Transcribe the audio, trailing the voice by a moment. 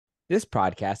This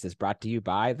podcast is brought to you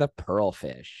by the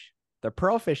pearlfish. The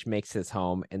pearlfish makes his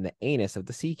home in the anus of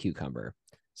the sea cucumber.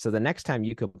 So the next time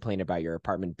you complain about your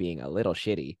apartment being a little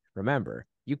shitty, remember,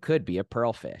 you could be a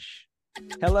pearlfish.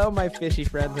 Hello, my fishy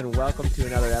friends, and welcome to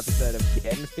another episode of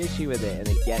Getting Fishy With It and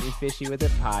the Getting Fishy With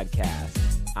It podcast.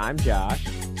 I'm Josh.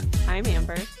 I'm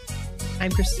Amber.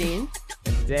 I'm Christine.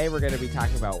 And today we're going to be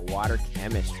talking about water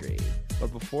chemistry.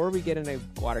 But before we get into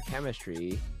water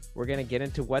chemistry, we're going to get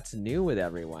into what's new with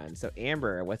everyone. So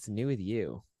Amber, what's new with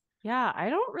you? Yeah, I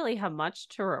don't really have much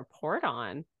to report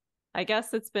on. I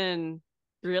guess it's been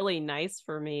really nice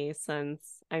for me since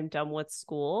I'm done with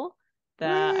school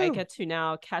that I get to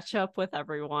now catch up with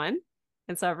everyone.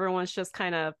 And so everyone's just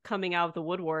kind of coming out of the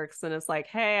woodworks and it's like,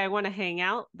 hey, I want to hang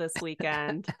out this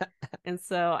weekend. And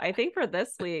so I think for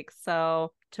this week,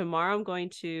 so tomorrow I'm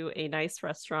going to a nice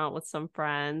restaurant with some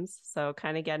friends. So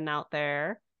kind of getting out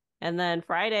there. And then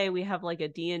Friday, we have like a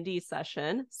D&D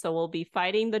session. So we'll be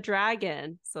fighting the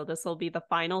dragon. So this will be the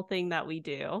final thing that we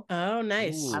do. Oh,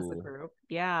 nice. As a group.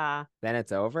 Yeah. Then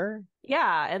it's over?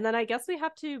 Yeah. And then I guess we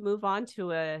have to move on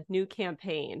to a new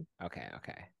campaign. Okay.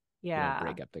 Yeah.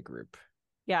 Break up the group.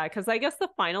 Yeah, because I guess the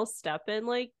final step in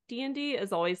like D&D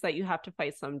is always that you have to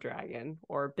fight some dragon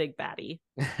or big baddie.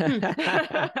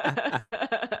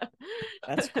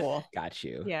 That's cool. Got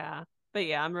you. Yeah. But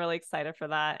yeah, I'm really excited for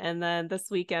that. And then this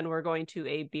weekend, we're going to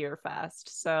a beer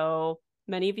fest. So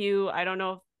many of you, I don't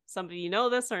know if some of you know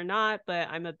this or not, but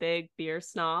I'm a big beer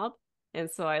snob. And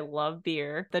so I love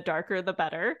beer. The darker, the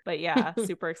better. But yeah,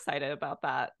 super excited about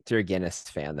that. So you're a Guinness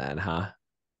fan then, huh?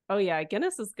 Oh yeah,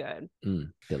 Guinness is good.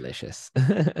 Delicious.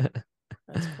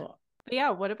 That's cool. But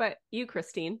yeah, what about you,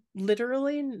 Christine?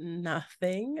 Literally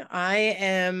nothing. I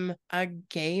am a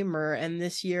gamer, and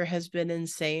this year has been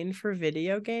insane for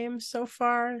video games so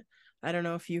far. I don't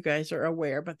know if you guys are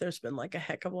aware, but there's been like a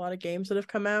heck of a lot of games that have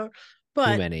come out.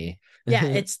 But too many.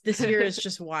 Yeah, this year is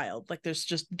just wild. Like there's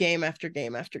just game after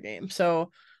game after game. So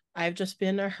I've just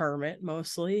been a hermit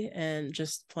mostly and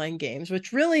just playing games,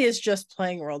 which really is just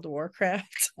playing World of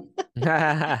Warcraft.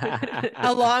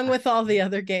 Along with all the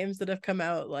other games that have come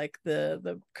out, like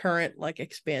the current like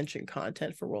expansion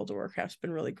content for World of Warcraft's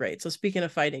been really great. So speaking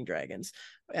of fighting dragons,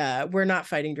 we're not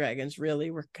fighting dragons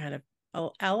really. We're kind of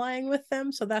allying with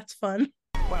them, so that's fun.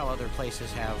 While other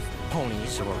places have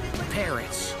ponies or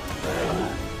parrots,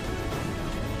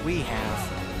 we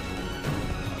have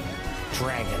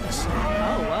dragons.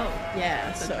 Oh, whoa. Yeah,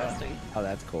 That's so interesting. Oh,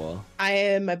 that's cool. I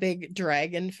am a big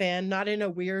dragon fan, not in a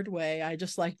weird way. I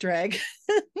just like dragons.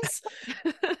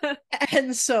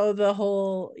 And so the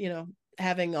whole,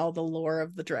 having all the lore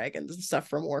of the dragons and stuff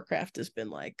from Warcraft has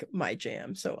been like my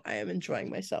jam. So I am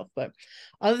enjoying myself. But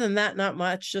other than that, not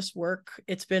much, just work.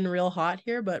 It's been real hot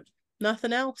here, but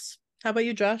nothing else. How about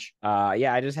you, Josh?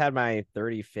 Yeah, I just had my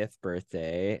 35th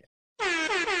birthday.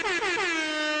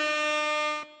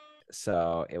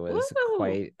 So it was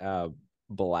quite a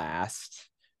blast.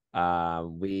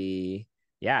 It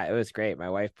was great. My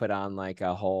wife put on like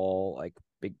a whole like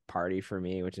big party for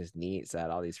me, which is neat. So I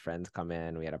had all these friends come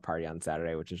in. We had a party on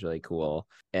Saturday, which was really cool.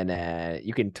 And then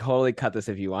you can totally cut this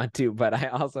if you want to, but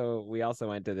we also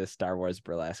went to this Star Wars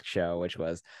burlesque show, which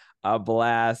was a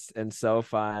blast and so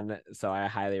fun. So I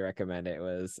highly recommend it. It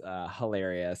was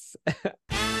hilarious.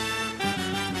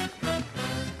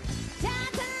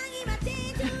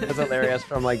 It's hilarious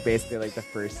from like basically like the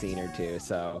first scene or two.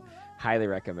 So highly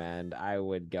recommend. I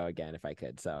would go again if I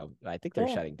could. So I think they're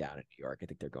shutting down in New York. I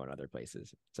think they're going other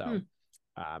places. So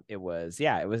it was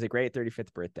a great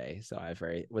 35th birthday. So I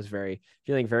was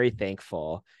feeling very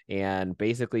thankful. And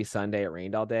basically Sunday it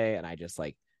rained all day and I just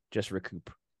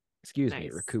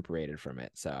recuperated from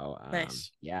it. So nice.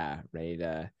 Yeah, ready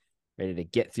to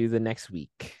get through the next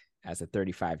week as a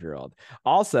 35-year-old.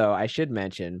 Also, I should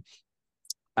mention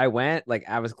I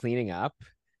was cleaning up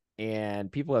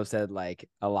and people have said like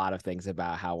a lot of things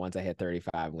about how once I hit 35,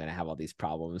 I'm going to have all these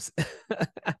problems.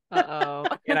 Uh-oh.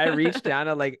 And I reached down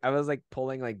and I was like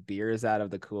pulling like beers out of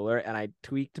the cooler and I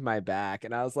tweaked my back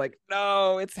and I was like,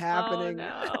 no, it's happening.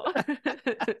 Oh, no.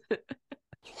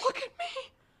 Look at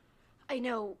me. I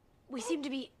know. We seem to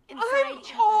be inside I'm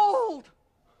each other. old.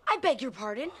 I beg your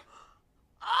pardon.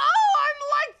 Oh, I'm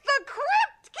like the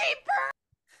Crypt Keeper.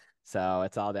 So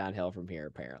it's all downhill from here,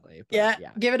 apparently. But, Yeah,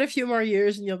 give it a few more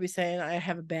years and you'll be saying I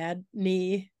have a bad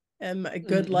knee and a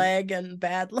good leg and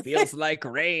bad leg. Feels like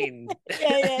rain.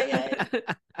 Yeah.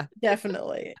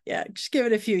 Definitely. Yeah, just give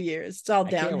it a few years. It's all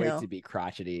downhill. I can't wait to be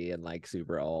crotchety and like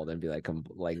super old and be like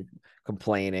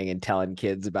complaining and telling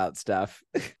kids about stuff.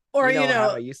 Or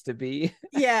how I used to be.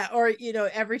 Yeah, or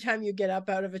every time you get up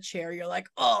out of a chair, you're like,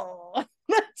 oh,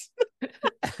 that's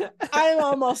I'm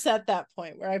almost at that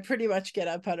point where I pretty much get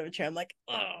up out of a chair. I'm like,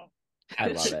 oh, I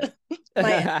love it.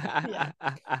 Yeah.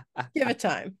 Give it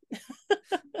time.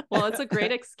 Well, it's a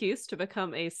great excuse to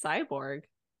become a cyborg.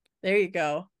 There you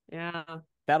go. Yeah.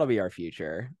 That'll be our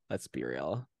future. Let's be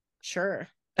real. Sure.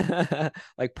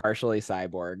 Like partially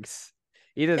cyborgs.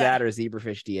 Either Yeah. that or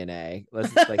zebrafish DNA.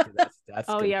 Let's like that's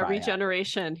Oh gonna yeah, probably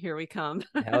regeneration. Here we come.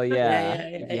 happen. Hell yeah.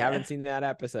 Yeah, If you haven't seen that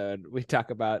episode, we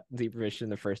talk about zebrafish in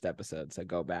the first episode. So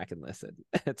go back and listen.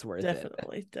 It's worth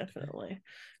definitely, it. definitely.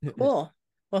 Cool.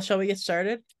 Well, shall we get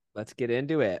started? Let's get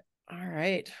into it. All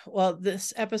right. Well,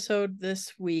 this episode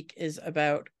this week is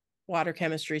about water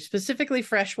chemistry, specifically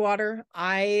freshwater.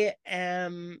 I've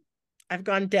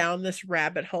gone down this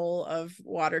rabbit hole of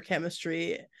water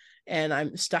chemistry and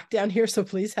I'm stuck down here, so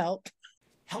please help.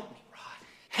 Help me, Rod.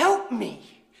 Help me.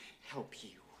 Help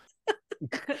you.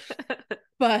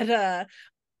 But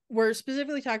we're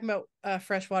specifically talking about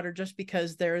freshwater just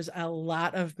because there's a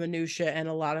lot of minutia and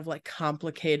a lot of like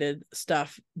complicated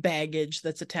stuff, baggage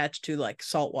that's attached to like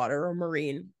saltwater or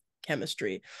marine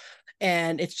chemistry.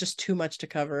 And it's just too much to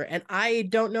cover. And I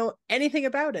don't know anything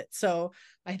about it. So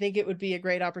I think it would be a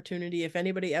great opportunity if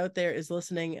anybody out there is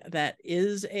listening that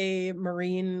is a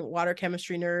marine water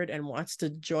chemistry nerd and wants to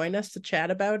join us to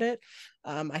chat about it.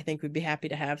 I think we'd be happy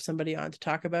to have somebody on to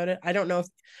talk about it. I don't know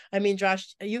if,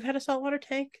 Josh, you've had a saltwater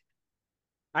tank?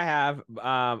 I have.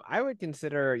 I would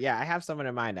consider. Yeah, I have someone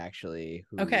in mind actually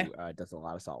who does a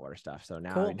lot of saltwater stuff. So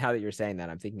now that you're saying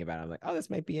that, I'm thinking about it. I'm like, oh, this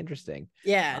might be interesting.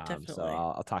 Yeah, definitely. So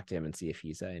I'll talk to him and see if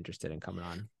he's interested in coming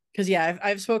on. Because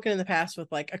I've spoken in the past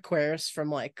with like aquarists from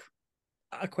like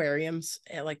aquariums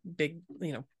and like big,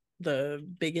 the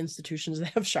big institutions that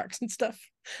have sharks and stuff,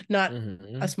 not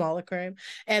a small aquarium.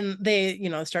 And they,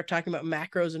 start talking about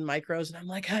macros and micros, and I'm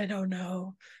like, I don't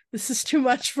know. This is too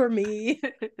much for me.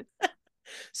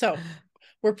 So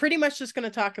we're pretty much just going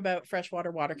to talk about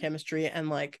freshwater water chemistry and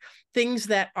like things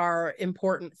that are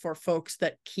important for folks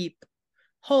that keep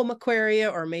home aquaria,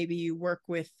 or maybe you work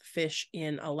with fish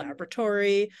in a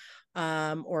laboratory,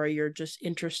 or you're just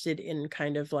interested in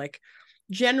kind of like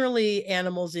generally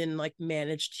animals in like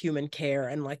managed human care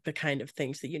and like the kind of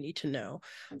things that you need to know.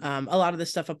 A lot of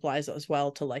this stuff applies as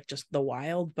well to like just the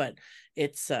wild, but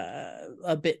it's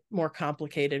a bit more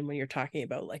complicated when you're talking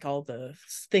about like all the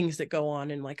things that go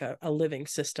on in like a living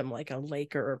system, like a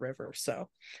lake or a river. So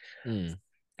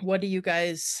what do you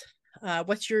guys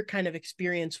what's your kind of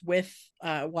experience with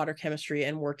water chemistry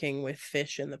and working with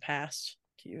fish in the past?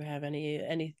 Do you have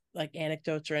any like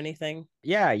anecdotes or anything?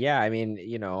 Yeah. I mean,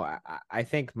 I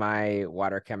think my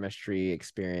water chemistry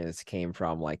experience came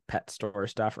from like pet store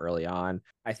stuff early on.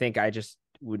 I think I just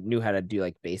knew how to do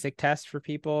like basic tests for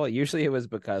people. Usually it was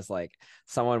because like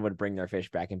someone would bring their fish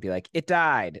back and be like, it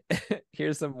died.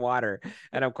 Here's some water.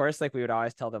 And of course, like we would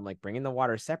always tell them like bring in the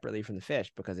water separately from the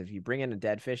fish, because if you bring in a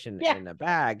dead fish in a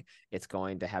bag, it's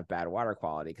going to have bad water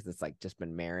quality because it's like just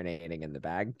been marinating in the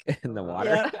bag in the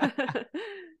water. Yeah.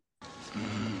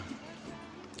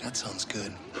 That sounds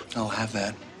good. I'll have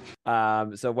that.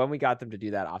 So when we got them to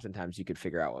do that, oftentimes you could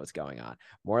figure out what was going on.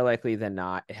 More likely than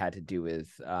not, it had to do with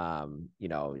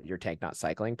your tank not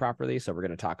cycling properly. So we're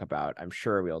going to talk about, I'm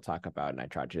sure we'll talk about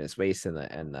nitrogenous waste and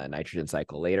the nitrogen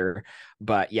cycle later.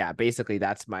 But yeah, basically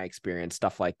that's my experience,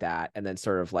 stuff like that. And then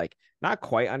sort of like not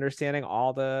quite understanding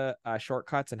all the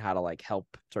shortcuts and how to like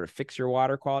help sort of fix your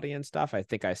water quality and stuff. I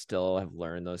think I still have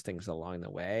learned those things along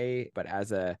the way. But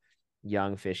as a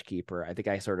young fish keeper, I think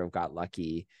I sort of got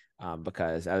lucky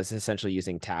because I was essentially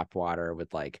using tap water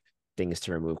with like things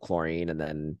to remove chlorine. And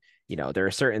then, there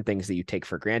are certain things that you take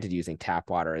for granted using tap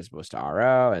water as opposed to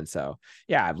RO. And so,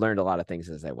 yeah, I've learned a lot of things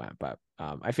as I went, but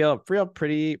I feel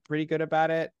pretty good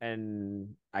about it.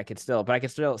 And I can still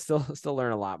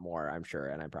learn a lot more, I'm sure.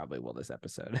 And I probably will this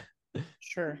episode.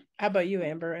 Sure. How about you,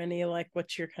 Amber?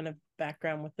 What's your kind of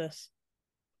background with this?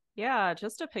 Yeah,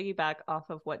 just to piggyback off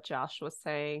of what Josh was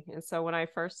saying. And so when I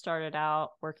first started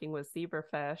out working with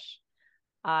zebrafish,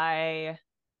 I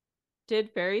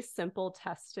did very simple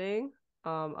testing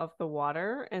of the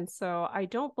water. And so I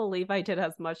don't believe I did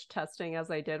as much testing as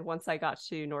I did once I got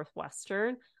to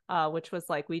Northwestern, which was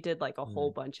like, we did like a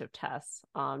whole bunch of tests,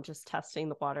 just testing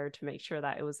the water to make sure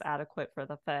that it was adequate for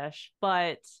the fish.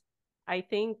 But I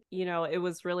think, it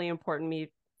was really important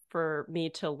for me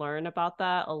to learn about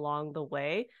that along the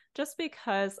way, just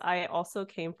because I also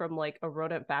came from like a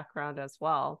rodent background as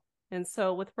well. And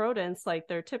so with rodents, like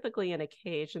they're typically in a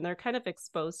cage and they're kind of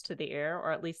exposed to the air,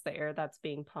 or at least the air that's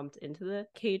being pumped into the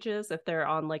cages if they're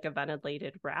on like a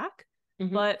ventilated rack.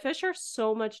 But fish are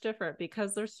so much different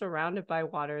because they're surrounded by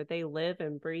water. They live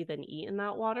and breathe and eat in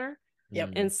that water.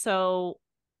 Yep. And so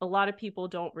a lot of people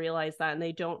don't realize that, and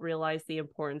they don't realize the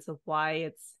importance of why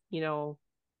it's,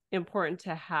 important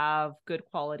to have good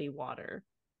quality water.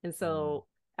 And so,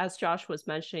 as Josh was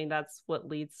mentioning, that's what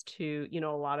leads to, a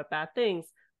lot of bad things,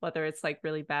 whether it's like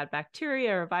really bad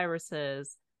bacteria or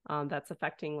viruses, that's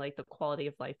affecting like the quality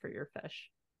of life for your fish.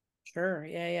 Sure.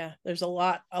 Yeah. There's a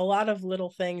lot of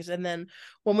little things. And then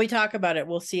when we talk about it,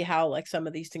 we'll see how like some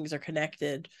of these things are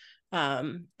connected.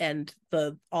 And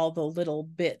all the little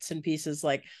bits and pieces.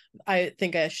 Like I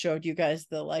think I showed you guys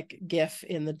the like GIF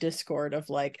in the Discord of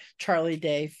like Charlie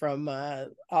Day from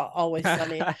Always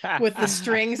Sunny with the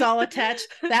strings all attached.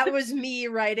 That was me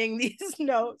writing these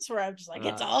notes where I'm just like,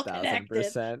 it's all connected.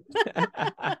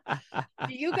 1000%.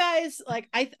 Do you guys like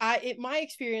my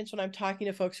experience when I'm talking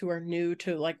to folks who are new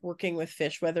to like working with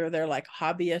fish, whether they're like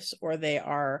hobbyists or they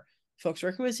are folks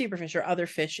working with zebrafish or other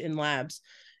fish in labs,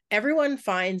 everyone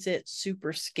finds it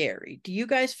super scary. Do you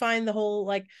guys find the whole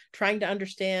like trying to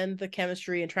understand the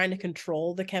chemistry and trying to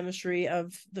control the chemistry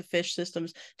of the fish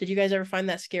systems? Did you guys ever find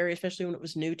that scary, especially when it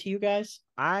was new to you guys?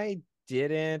 I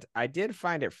didn't. I did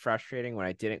find it frustrating when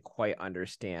I didn't quite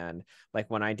understand, like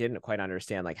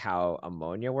how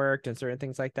ammonia worked and certain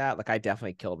things like that. Like I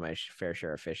definitely killed my fair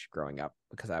share of fish growing up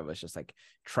because I was just like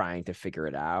trying to figure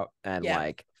it out. And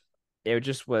like, it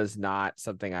just was not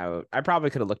something I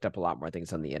probably could have looked up a lot more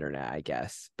things on the internet, I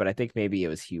guess. But I think maybe it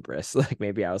was hubris. Like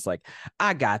maybe I was like,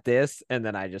 I got this. And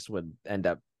then I just would end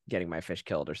up getting my fish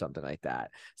killed or something like that.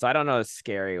 So I don't know if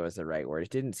scary was the right word. It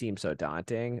didn't seem so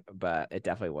daunting, but it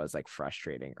definitely was like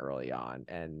frustrating early on.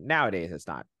 And nowadays it's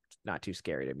not too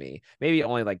scary to me. Maybe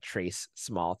only like trace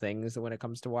small things when it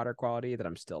comes to water quality that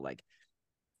I'm still like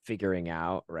figuring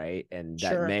out, right? And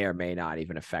that may or may not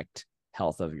even affect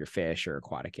health of your fish or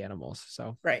aquatic animals.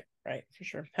 So right, for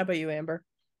sure. How about you, Amber?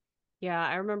 Yeah,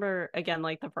 I remember again,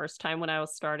 like the first time when I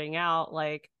was starting out,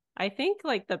 like I think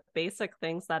like the basic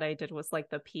things that I did was like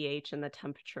the pH and the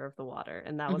temperature of the water,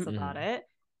 and that was about it.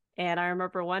 And I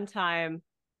remember one time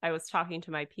I was talking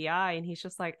to my PI and he's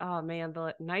just like, oh man,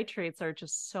 the nitrates are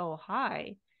just so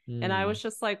high. And I was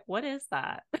just like, what is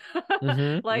that?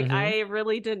 I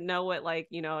really didn't know what like,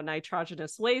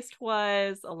 nitrogenous waste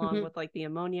was along with like the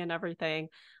ammonia and everything.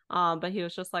 But he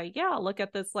was just like, yeah, look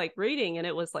at this like reading. And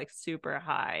it was like super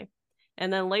high.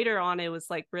 And then later on, it was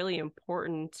like really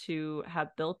important to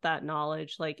have built that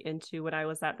knowledge like into when I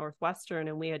was at Northwestern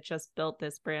and we had just built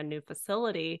this brand new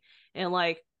facility and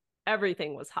like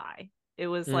everything was high. It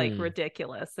was like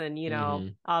ridiculous.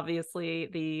 And, obviously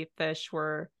the fish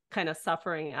were kind of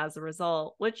suffering as a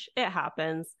result, which it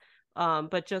happens.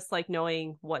 But just like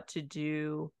knowing what to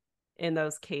do in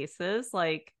those cases,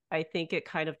 like I think it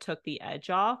kind of took the edge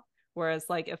off. Whereas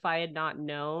like if I had not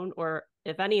known, or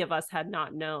if any of us had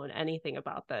not known anything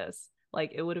about this,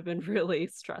 like it would have been really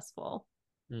stressful.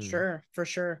 Sure, for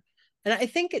sure. And I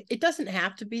think it doesn't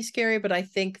have to be scary, but I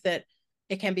think that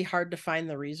it can be hard to find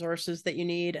the resources that you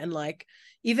need. And like,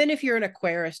 even if you're an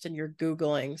aquarist and you're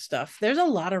Googling stuff, there's a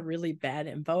lot of really bad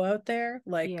info out there.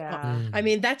 Like, I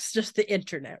mean, that's just the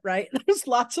internet, right? There's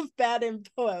lots of bad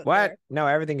info out there. No,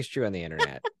 everything is true on the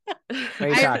internet. What are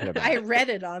you talking about? I read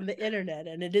it on the internet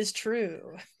and it is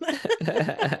true.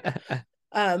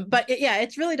 But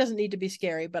it really doesn't need to be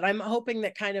scary, but I'm hoping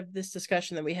that kind of this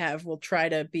discussion that we have will try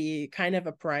to be kind of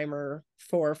a primer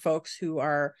for folks who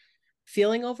are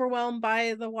feeling overwhelmed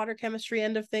by the water chemistry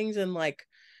end of things and like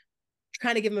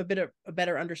trying to give them a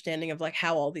better understanding of like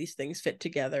how all these things fit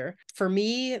together. For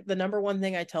me, the number one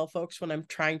thing I tell folks when I'm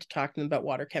trying to talk to them about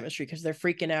water chemistry, because they're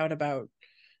freaking out about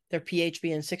their pH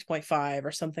being 6.5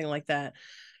 or something like that.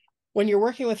 When you're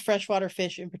working with freshwater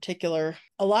fish in particular,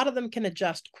 a lot of them can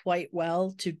adjust quite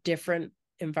well to different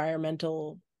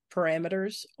environmental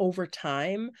parameters over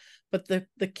time. But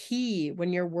the key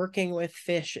when you're working with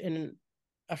fish in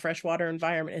a freshwater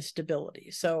environment is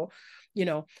stability. So,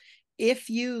 if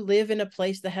you live in a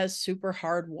place that has super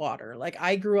hard water, like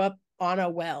I grew up on a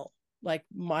well, like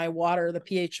my water, the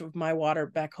pH of my water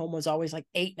back home was always like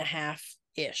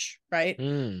 8.5-ish, right?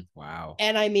 Wow.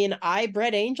 And I mean, I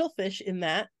bred angelfish in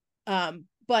that.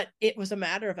 But it was a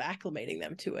matter of acclimating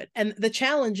them to it. And the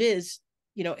challenge is,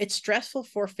 it's stressful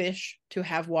for fish to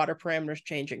have water parameters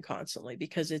changing constantly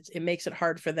because it makes it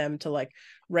hard for them to like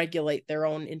regulate their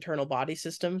own internal body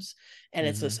systems. And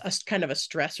it's a kind of a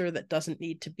stressor that doesn't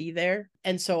need to be there.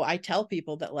 And so I tell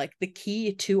people that like the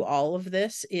key to all of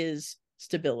this is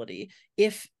stability.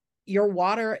 If your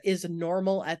water is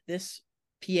normal at this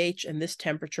pH and this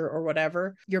temperature or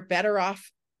whatever, you're better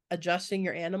off adjusting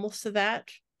your animals to that,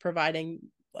 providing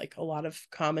like a lot of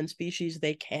common species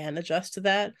they can adjust to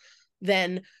that,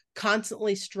 than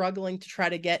constantly struggling to try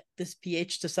to get this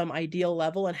pH to some ideal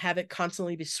level and have it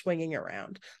constantly be swinging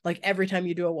around, like every time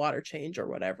you do a water change or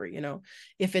whatever,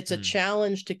 if it's a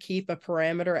challenge to keep a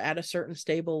parameter at a certain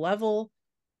stable level,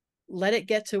 let it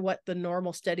get to what the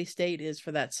normal steady state is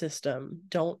for that system.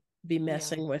 Don't be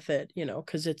messing with it,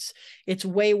 because it's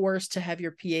way worse to have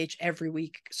your pH every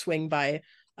week swing by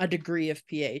a degree of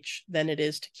pH than it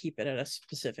is to keep it at a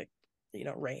specific,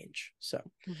 range. So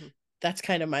that's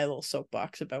kind of my little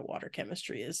soapbox about water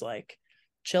chemistry, is like,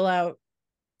 chill out,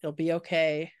 it'll be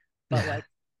okay, but like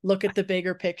look at the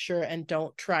bigger picture and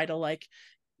don't try to like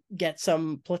get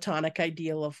some platonic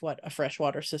ideal of what a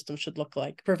freshwater system should look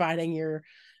like, providing you're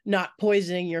not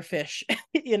poisoning your fish.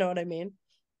 You know what I mean?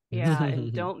 Yeah,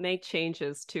 and don't make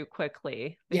changes too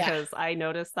quickly, because I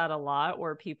notice that a lot,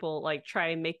 where people like try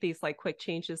and make these like quick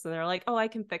changes and they're like, oh, I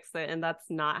can fix it. And that's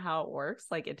not how it works.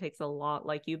 Like it takes a lot,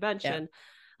 like you mentioned,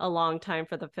 a long time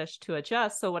for the fish to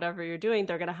adjust. So whatever you're doing,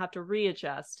 they're going to have to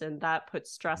readjust, and that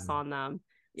puts stress on them.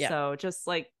 So just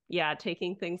like,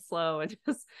 taking things slow and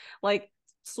just like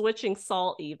switching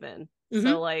salt even.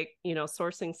 So like,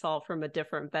 sourcing salt from a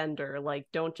different vendor, like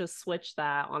don't just switch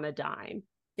that on a dime.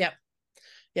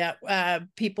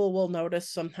 People will notice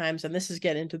sometimes, and this is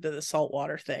getting into the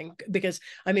saltwater thing, because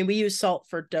I mean, we use salt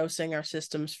for dosing our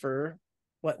systems for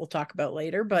what we'll talk about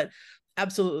later, but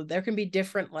absolutely there can be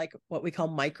different, like what we call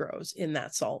micros in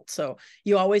that salt. So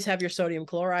you always have your sodium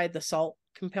chloride, the salt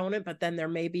component, but then there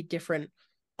may be different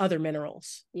other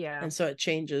minerals, and so it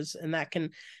changes, and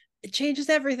it changes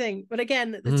everything. But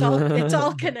again, it's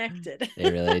all connected.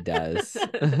 It really does.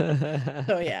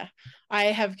 So I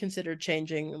have considered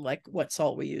changing like what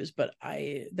salt we use, but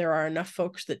there are enough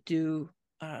folks that do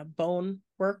bone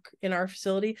work in our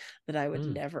facility that I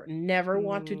would never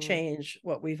want to change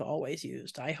what we've always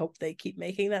used. I hope they keep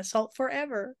making that salt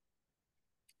forever.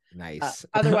 Nice.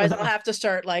 Otherwise I'll have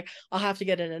to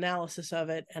get an analysis of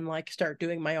it and like start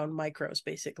doing my own micros,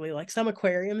 basically. Like some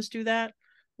aquariums do that,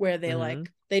 where they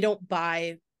they don't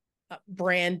buy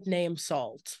brand name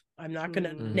salt. I'm not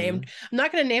gonna name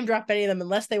drop any of them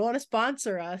unless they want to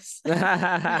sponsor us. But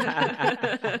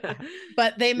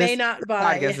they may not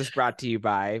buy. Podcast is brought to you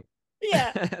by.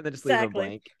 Then just leave it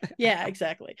blank.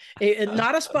 Exactly.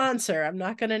 Not a sponsor. I'm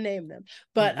not going to name them,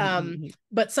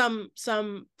 but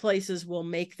some places will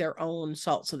make their own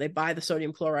salt. So they buy the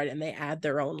sodium chloride and they add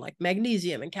their own like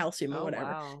magnesium and calcium or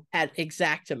whatever at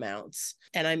exact amounts.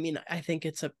 And I mean, I think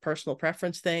it's a personal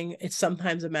preference thing. It's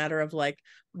sometimes a matter of like,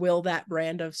 will that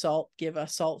brand of salt give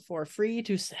us salt for free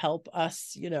to help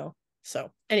us?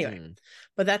 So anyway,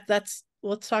 but let's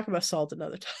talk about salt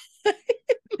another time.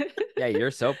 Yeah,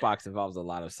 your soapbox involves a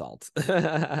lot of salt.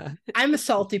 I'm a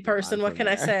salty person. What can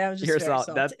I say? I'm just very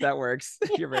salty. That works.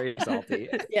 You're very salty.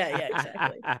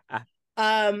 Exactly.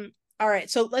 All right,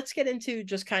 so let's get into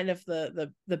just kind of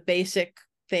the basic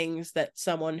things that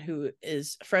someone who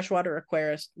is freshwater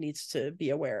aquarist needs to be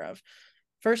aware of.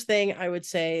 First thing I would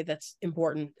say that's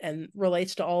important and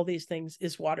relates to all these things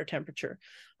is water temperature.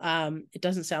 It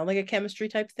doesn't sound like a chemistry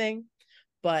type thing,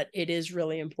 but it is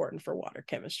really important for water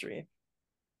chemistry.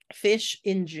 Fish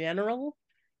in general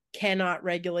cannot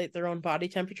regulate their own body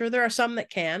temperature. There are some that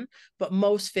can, but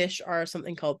most fish are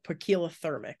something called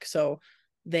poikilothermic. So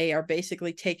they are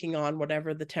basically taking on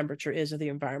whatever the temperature is of the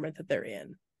environment that they're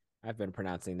in. I've been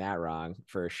pronouncing that wrong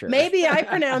for sure. Maybe I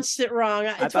pronounced it wrong.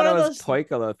 I thought it was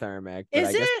poikilothermic, but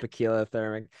I guess it?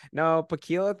 Poikilothermic. No,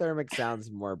 poikilothermic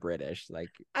sounds more British. Like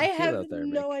I have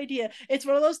no idea. It's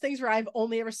one of those things where I've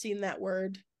only ever seen that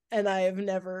word and I have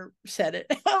never said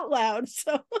it out loud.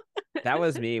 So that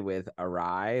was me with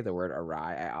awry. The word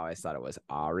awry, I always thought it was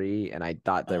Ari, and I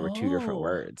thought there were two different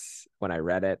words when I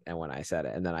read it and when I said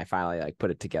it. And then I finally like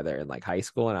put it together in like high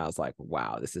school, and I was like,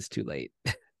 wow, this is too late.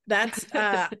 That's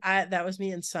that was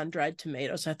me in sun-dried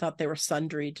tomatoes. I thought they were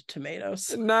sun-dried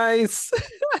tomatoes. Nice.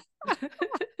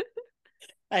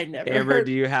 I never Amber,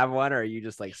 do you have one, or are you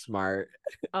just like smart?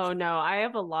 Oh no, I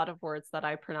have a lot of words that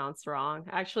I pronounce wrong.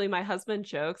 Actually, my husband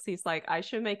jokes, he's like, I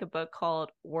should make a book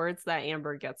called Words That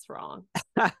Amber Gets Wrong.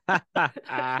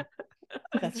 That's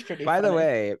pretty By funny. the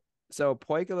way, so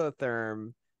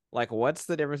poikilotherm, like what's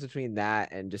the difference between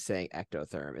that and just saying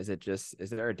ectotherm? Is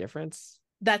there a difference?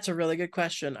 That's a really good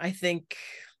question.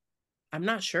 I'm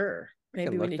not sure.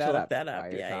 Maybe we need to look that up.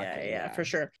 Yeah, for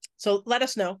sure. So let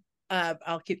us know.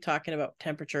 I'll keep talking about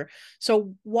temperature.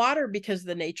 So water, because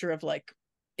the nature of like,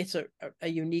 it's a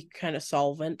unique kind of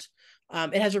solvent.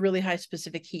 It has a really high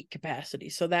specific heat capacity.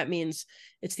 So that means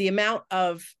it's the amount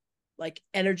of like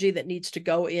energy that needs to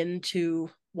go into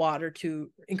water to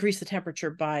increase the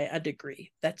temperature by a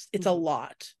degree. It's a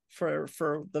lot for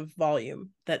the volume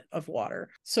of water.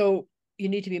 So you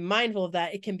need to be mindful of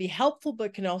that. It can be helpful,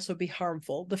 but can also be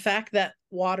harmful. The fact that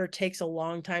water takes a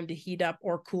long time to heat up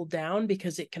or cool down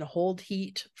because it can hold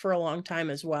heat for a long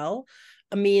time as well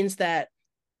means that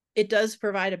it does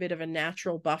provide a bit of a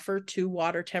natural buffer to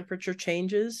water temperature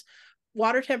changes.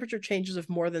 Water temperature changes of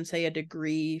more than, say, a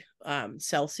degree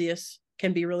Celsius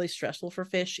can be really stressful for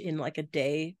fish in like a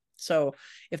day. So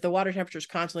if the water temperature is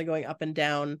constantly going up and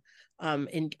down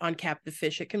on captive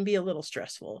fish, it can be a little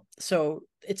stressful. So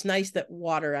it's nice that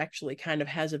water actually kind of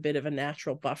has a bit of a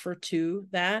natural buffer to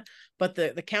that. But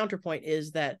the counterpoint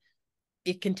is that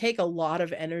it can take a lot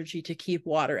of energy to keep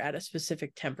water at a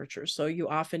specific temperature. So you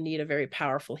often need a very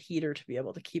powerful heater to be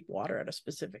able to keep water at a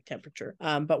specific temperature.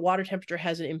 But water temperature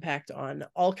has an impact on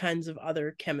all kinds of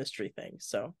other chemistry things.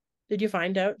 So did you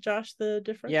find out, Josh, the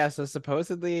difference? Yeah, so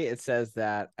supposedly it says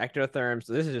that ectotherms,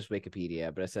 so this is just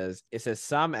Wikipedia, but it says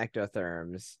some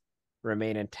ectotherms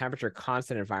remain in temperature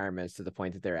constant environments to the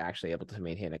point that they're actually able to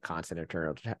maintain a constant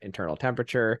internal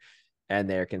temperature, and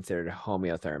they're considered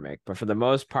homeothermic. But for the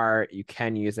most part, you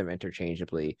can use them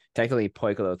interchangeably. Technically,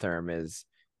 poikilotherm is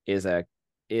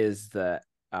the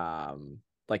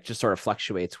like just sort of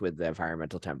fluctuates with the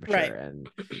environmental temperature, Right. and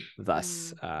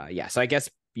thus yeah. So I guess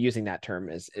using that term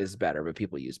is better, but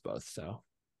people use both. So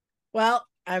well,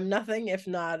 I'm nothing if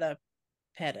not a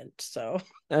pedant. So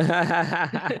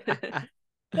but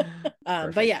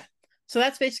yeah, so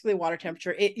that's basically water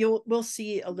temperature. We'll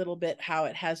see a little bit how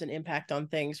it has an impact on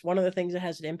things. One of the things it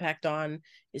has an impact on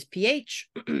is pH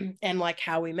and like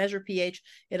how we measure pH.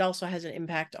 It also has an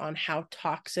impact on how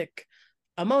toxic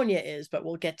ammonia is, but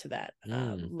we'll get to that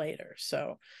later.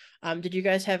 So did you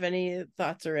guys have any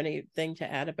thoughts or anything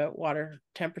to add about water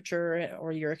temperature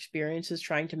or your experiences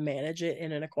trying to manage it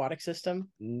in an aquatic system?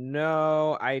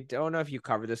 No, I don't know if you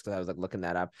covered this because I was like looking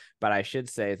that up, but I should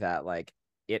say that like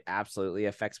it absolutely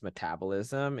affects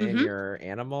metabolism in your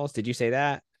animals. Did you say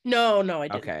that? No, I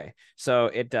didn't. Okay, so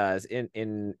it does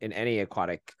in any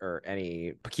aquatic or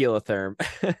any poikilotherm,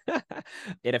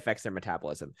 it affects their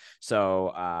metabolism.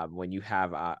 So when you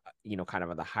have kind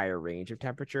of the higher range of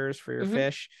temperatures for your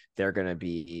fish, they're going to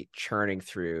be churning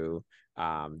through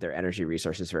their energy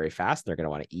resources very fast. They're going to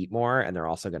want to eat more, and they're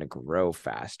also going to grow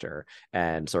faster,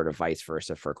 and sort of vice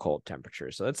versa for cold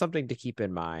temperatures. So that's something to keep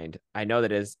in mind. I know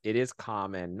that it is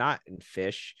common, not in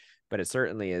fish, but it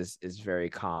certainly is very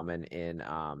common in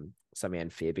some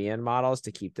amphibian models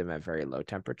to keep them at very low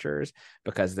temperatures,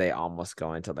 because they almost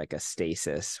go into like a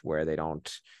stasis where they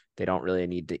don't really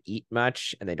need to eat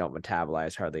much, and they don't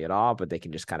metabolize hardly at all, but they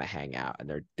can just kind of hang out,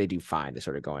 and they do fine to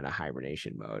sort of go into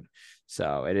hibernation mode.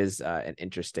 So it is an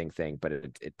interesting thing, but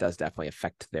it does definitely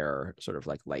affect their sort of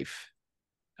like life.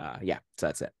 Yeah, so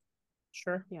that's it.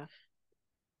 Sure. Yeah.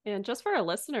 And just for our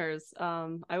listeners,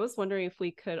 I was wondering if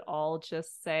we could all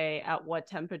just say at what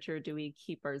temperature do we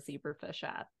keep our zebrafish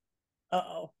at?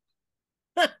 Uh-oh.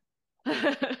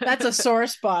 That's a sore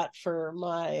spot for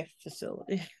my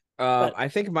facility. I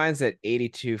think mine's at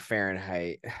 82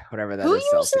 Fahrenheit, whatever that Who is.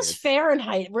 uses Celsius.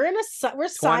 Fahrenheit? We're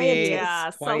scientists. Yeah,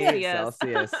 28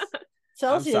 Celsius.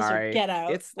 Celsius, I'm sorry. get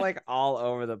out. It's like all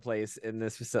over the place in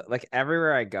this facility. Like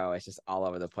everywhere I go, it's just all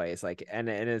over the place. Like, and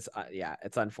it's yeah,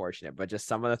 it's unfortunate, but just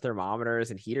some of the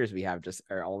thermometers and heaters we have just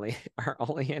are only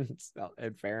in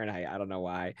Fahrenheit. I don't know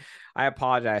why. I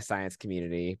apologize, science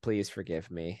community. Please forgive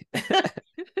me.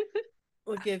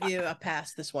 We'll give you a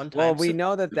pass this one time. Well, we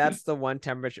know that that's the one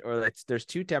temperature, or there's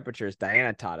two temperatures.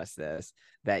 Diana taught us this,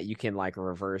 that you can like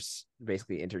reverse,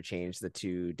 basically interchange the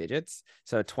two digits.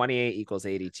 So 28 equals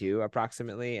 82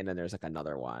 approximately, and then there's like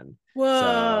another one.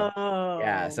 Whoa. So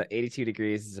yeah, so 82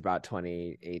 degrees is about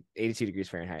 82 degrees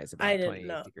Fahrenheit is about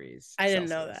 28 degrees. I didn't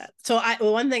know that. So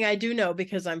one thing I do know,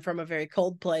 because I'm from a very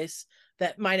cold place,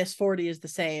 that minus 40 is the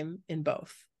same in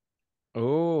both.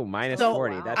 Oh, minus so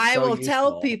 40. That's I so will useful.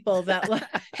 tell people that, like,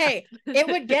 hey, it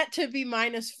would get to be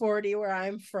minus 40 where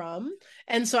I'm from.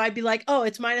 And so I'd be like, oh,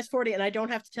 it's minus 40. And I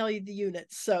don't have to tell you the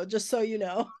units. So just so you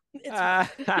know. Nice.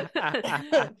 You're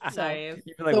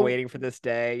like waiting for this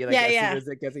day. You're like, as soon as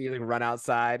it gets, you like run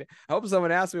outside. I hope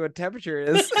someone asks me what temperature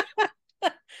is.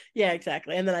 Yeah,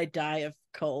 exactly. And then I die of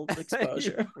cold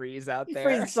exposure. You freeze out there.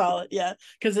 Freeze solid, yeah,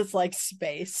 because it's like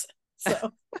space.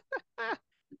 So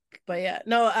but yeah,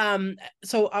 no,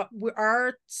 so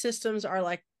our systems are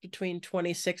like between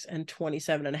 26 and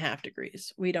 27 and a half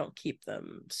degrees. We don't keep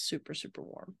them super, super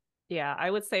warm. Yeah, I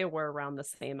would say we're around the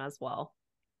same as well.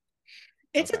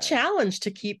 It's a challenge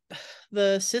to keep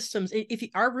the systems.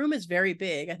 Our room is very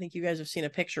big. I think you guys have seen a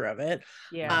picture of it.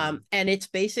 Yeah. And it's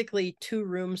basically two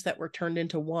rooms that were turned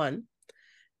into one.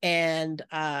 And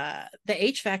the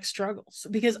HVAC struggles,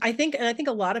 because I think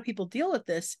a lot of people deal with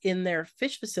this in their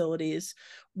fish facilities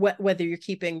whether you're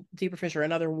keeping zebrafish or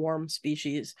another warm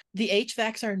species, the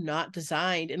HVACs are not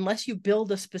designed, unless you build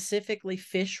a specifically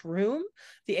fish room,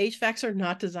 the HVACs are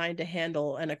not designed to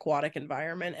handle an aquatic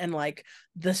environment and like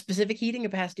the specific heating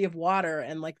capacity of water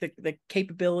and like the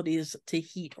capabilities to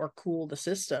heat or cool the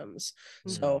systems.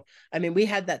 So, I mean, we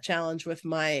had that challenge with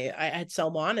I had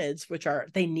salmonids, which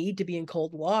they need to be in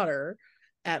cold water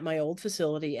at my old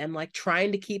facility, and like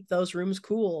trying to keep those rooms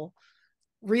cool,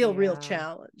 real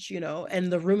challenge,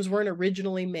 and the rooms weren't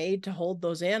originally made to hold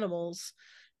those animals.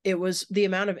 It was the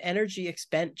amount of energy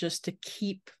expended just to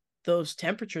keep those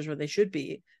temperatures where they should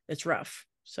be. It's rough.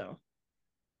 So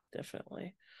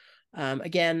definitely.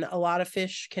 Again, a lot of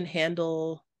fish can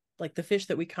handle, like the fish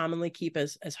that we commonly keep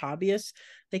as hobbyists,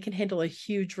 they can handle a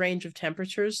huge range of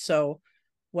temperatures. So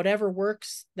whatever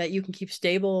works that you can keep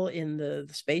stable in the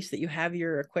space that you have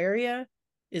your aquaria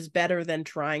is better than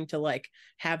trying to like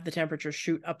have the temperature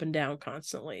shoot up and down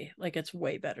constantly. Like it's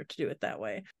way better to do it that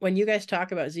way. When you guys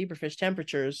talk about zebrafish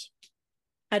temperatures,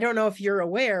 I don't know if you're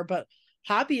aware, but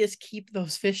hobbyists keep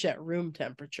those fish at room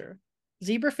temperature.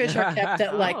 Zebrafish are kept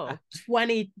at like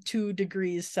 22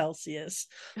 degrees Celsius.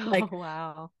 Like,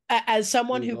 wow. As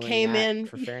someone who Googling came that in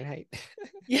for Fahrenheit.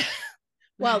 yeah.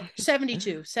 Well,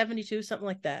 72, something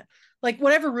like that. Like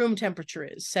whatever room temperature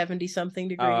is, 70 something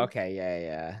degrees. Oh, okay.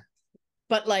 Yeah.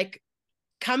 But like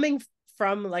coming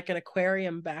from like an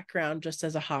aquarium background just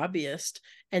as a hobbyist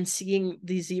and seeing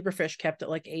these zebrafish kept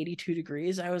at like 82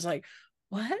 degrees, I was like,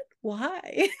 what?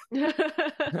 Why?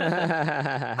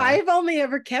 I've only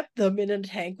ever kept them in a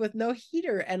tank with no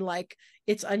heater, and like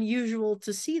it's unusual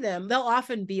to see them. They'll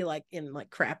often be like in like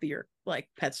crappier like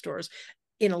pet stores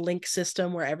in a link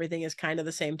system where everything is kind of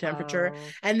the same temperature,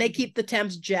 and they keep the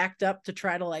temps jacked up to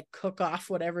try to like cook off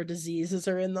whatever diseases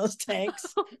are in those tanks.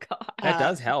 Oh god, that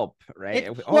does help,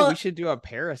 right? We should do a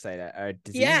parasite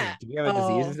diseases. Yeah. Do we have a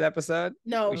diseases episode?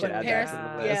 No, we should but add that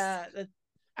to the list. Yeah,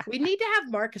 we need to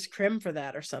have Marcus Krim for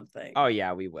that or something. Oh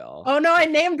yeah, we will. Oh no, I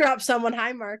name dropped someone.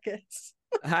 Hi, Marcus.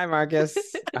 Hi, Marcus.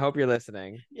 I hope you're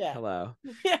listening. Yeah. Hello.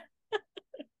 Yeah.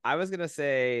 I was gonna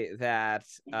say that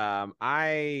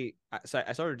I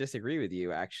sort of disagree with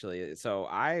you actually. So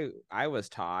I was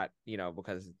taught,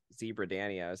 because zebra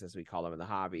danios, as we call them in the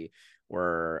hobby,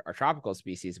 were our tropical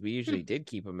species. We usually did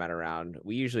keep them at around.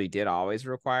 We usually did always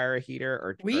require a heater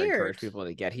or encourage people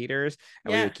to get heaters,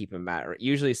 and we would keep them at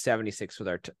usually 76 with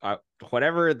our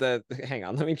whatever the. Hang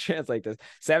on, let me translate this.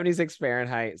 76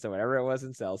 Fahrenheit, so whatever it was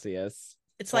in Celsius.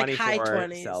 It's like high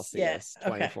 20s Celsius. Yeah.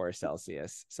 24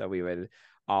 Celsius. So we would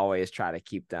always try to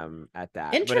keep them at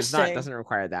that, but doesn't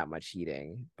require that much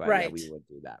heating, but yeah, we would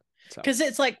do that. Because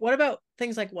it's like, what about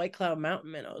things like white cloud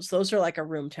mountain minnows? Those are like a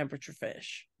room temperature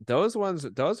fish. Those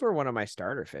were one of my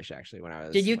starter fish actually.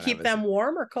 Did you keep them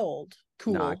warm or cold?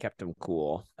 Cool. No, I kept them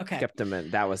cool. Okay. Kept them in.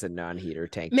 That was a non-heater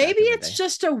tank. Maybe it's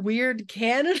just a weird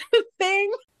Canada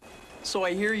thing. So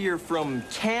I hear you're from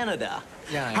Canada.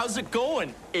 Yeah. How's it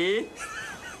going, eh?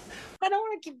 I don't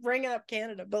want to keep bringing up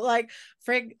Canada, but like,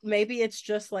 frig, maybe it's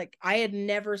just like I had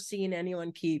never seen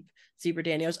anyone keep zebra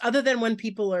danios other than when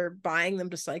people are buying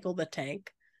them to cycle the tank.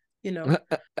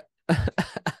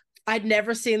 I'd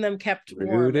never seen them kept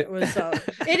warm. It was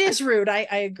it is rude. I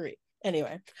agree.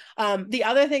 Anyway, the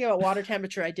other thing about water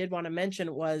temperature I did want to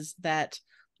mention was that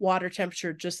water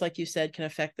temperature, just like you said, can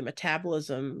affect the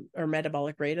metabolism or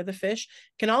metabolic rate of the fish,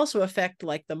 can also affect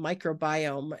like the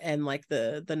microbiome and like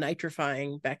the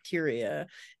nitrifying bacteria,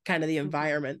 kind of the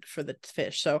environment for the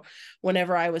fish. So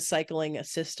whenever I was cycling a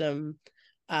system,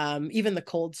 even the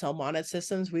cold salmonid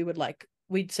systems,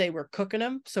 we'd say we're cooking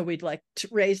them. So we'd like to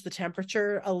raise the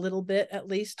temperature a little bit, at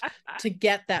least to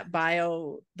get that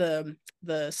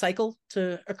the cycle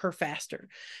to occur faster.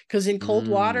 Because in cold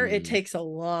water, it takes a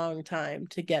long time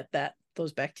to get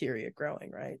those bacteria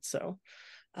growing, right? So,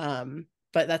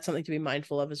 but that's something to be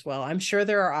mindful of as well. I'm sure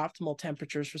there are optimal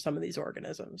temperatures for some of these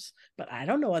organisms, but I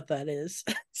don't know what that is.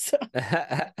 So,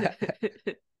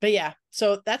 but yeah,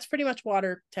 so that's pretty much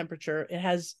water temperature. It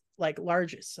has like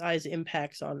large size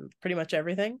impacts on pretty much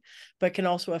everything, but can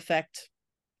also affect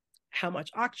how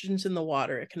much oxygen's in the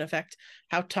water. It can affect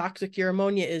how toxic your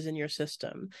ammonia is in your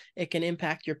system. It can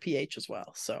impact your pH as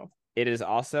well. So it is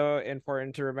also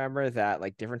important to remember that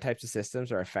like different types of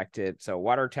systems are affected. So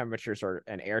water temperatures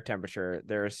and air temperature,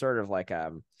 there's sort of like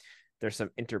there's some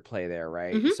interplay there,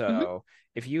 right? So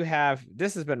if you have,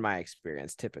 this has been my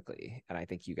experience typically, and I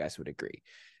think you guys would agree.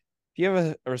 If you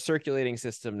have a circulating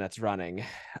system that's running,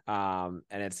 and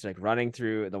it's like running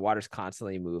through, the water's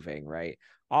constantly moving, right?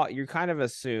 You kind of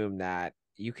assume that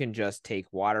you can just take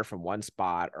water from one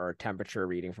spot or a temperature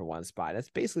reading from one spot. It's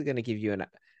basically going to give you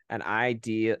an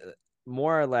idea,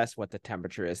 more or less, what the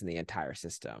temperature is in the entire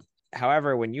system.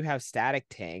 however, when you have static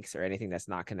tanks or anything that's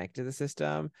not connected to the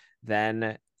system,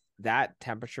 then that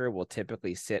temperature will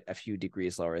typically sit a few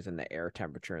degrees lower than the air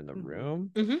temperature in the room.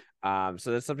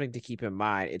 So that's something to keep in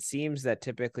mind. It seems that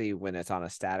typically when it's on a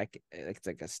static, it's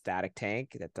like a static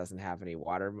tank that doesn't have any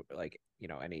water, like,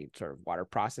 any sort of water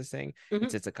processing, it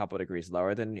sits a couple of degrees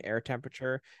lower than air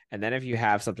temperature. And then if you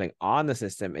have something on the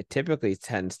system, it typically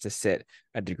tends to sit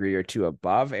a degree or two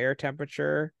above air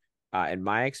temperature. In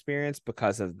my experience,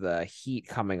 because of the heat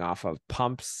coming off of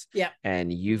pumps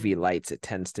and UV lights, it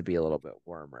tends to be a little bit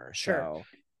warmer. Sure. So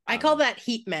I call that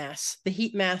heat mass, the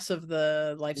heat mass of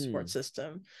the life support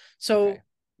system. So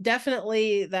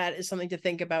definitely that is something to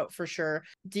think about for sure.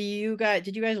 Did you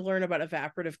guys learn about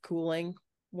evaporative cooling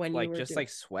when you were just like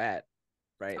sweat,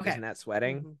 right? Okay. Isn't that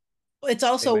sweating? It's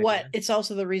also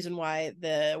the reason why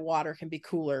the water can be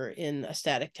cooler in a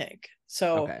static tank.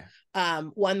 So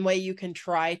one way you can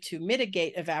try to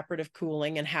mitigate evaporative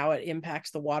cooling and how it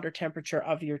impacts the water temperature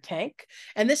of your tank,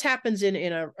 and this happens in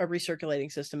a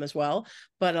recirculating system as well,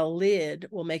 but a lid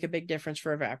will make a big difference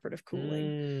for evaporative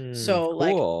cooling. So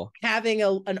like having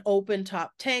an open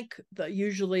top tank,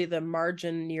 usually the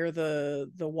margin near the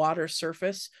water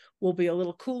surface will be a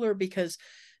little cooler, because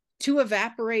to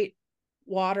evaporate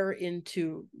water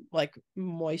into like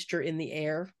moisture in the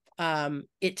air,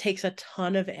 it takes a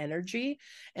ton of energy,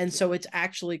 and so it's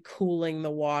actually cooling the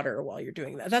water while you're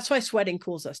doing that. That's why sweating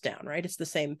cools us down, right? It's the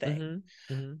same thing.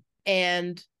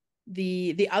 And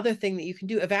the other thing that you can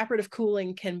do, evaporative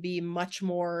cooling can be much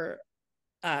more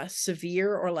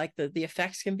severe, or like the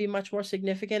effects can be much more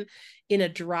significant in a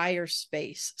drier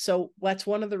space. So that's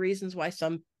one of the reasons why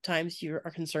sometimes you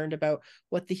are concerned about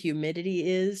what the humidity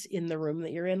is in the room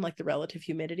that you're in, like the relative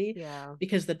humidity,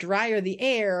 because the drier the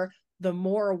air, the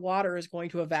more water is going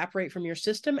to evaporate from your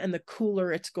system, and the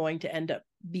cooler it's going to end up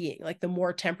being. Like the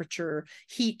more temperature,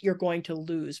 heat you're going to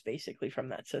lose basically from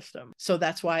that system. So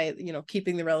that's why,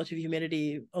 keeping the relative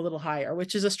humidity a little higher,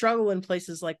 which is a struggle in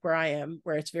places like where I am,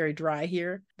 where it's very dry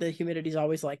here. The humidity is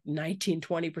always like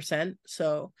 19-20%.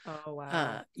 So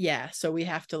so we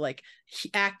have to like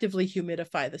actively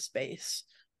humidify the space.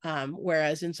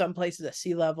 Whereas in some places at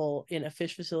sea level in a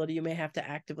fish facility, you may have to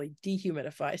actively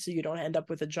dehumidify so you don't end up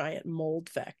with a giant mold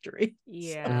factory.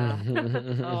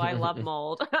 I love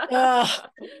mold.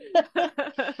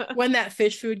 When that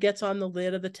fish food gets on the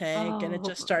lid of the tank and it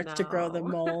just starts to grow the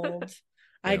mold,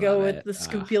 I go with the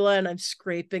scoopula and I'm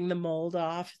scraping the mold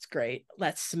off. It's great.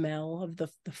 That smell of the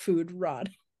food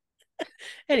rotting.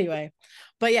 Anyway,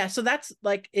 but yeah, so that's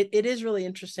like it is really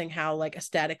interesting how like a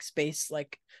static space,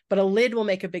 like, but a lid will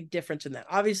make a big difference in that.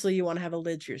 Obviously you want to have a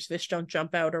lid so your fish don't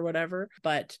jump out or whatever,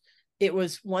 but it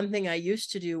was one thing I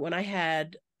used to do when I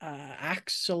had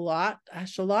axolotls.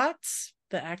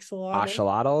 The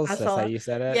axolotls, that's how you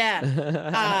said it.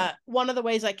 One of the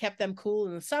ways I kept them cool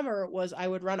in the summer was I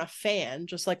would run a fan,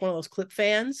 just like one of those clip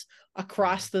fans,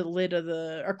 across the lid of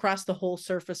across the whole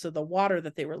surface of the water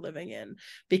that they were living in,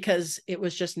 because it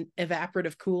was just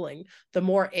evaporative cooling. The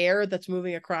more air that's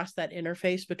moving across that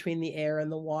interface between the air and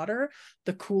the water,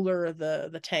 the cooler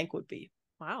the tank would be.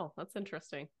 Wow, that's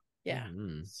interesting.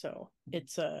 So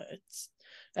it's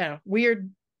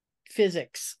weird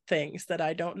physics things that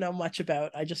I don't know much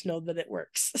about. I just know that it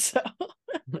works. So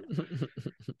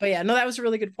but yeah, no, that was a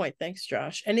really good point. Thanks,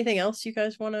 Josh. Anything else you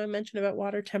guys want to mention about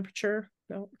water temperature?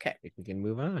 No? Okay. We can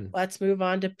move on. Let's move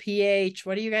on to pH.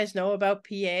 What do you guys know about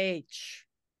pH?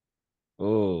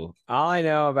 Oh, all I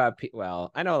know about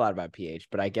I know a lot about pH,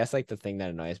 but I guess like the thing that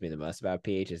annoys me the most about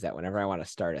pH is that whenever I want to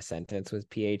start a sentence with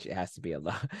pH, it has to be a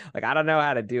low. Like I don't know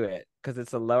how to do it because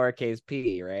it's a lowercase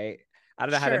p, right? I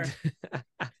don't know how to.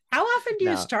 How often do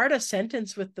you start a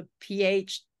sentence with the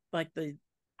pH, like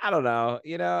I don't know.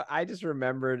 I just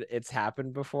remembered it's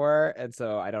happened before, and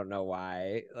so I don't know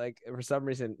why. Like for some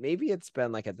reason, maybe it's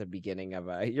been like at the beginning of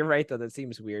a. You're right though. That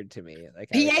seems weird to me. Like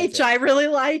pH, I really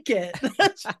like it.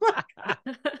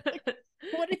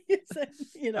 What do you say?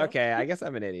 Okay, I guess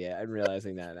I'm an idiot. I'm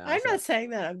realizing that now. I'm not saying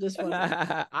that. I'm just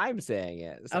wondering. I'm saying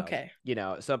it. So, okay.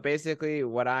 So basically,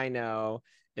 what I know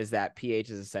is that pH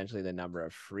is essentially the number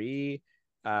of free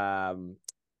hydrogens.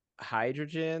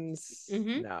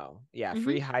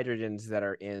 Free hydrogens that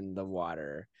are in the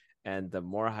water, and the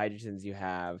more hydrogens you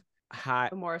have, the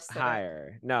more acidic.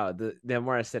 Higher. No, the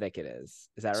more acidic it is.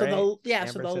 Is that so right?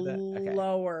 So the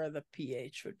lower the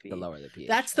pH would be. The lower the pH.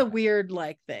 That's the weird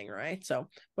like thing, right? So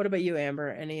what about you, Amber?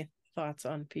 Any thoughts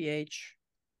on pH?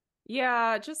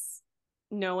 Yeah, just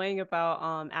knowing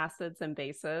about acids and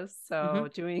bases. So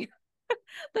doing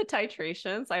the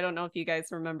titrations. I don't know if you guys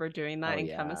remember doing that in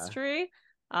chemistry.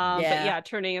 But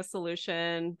turning a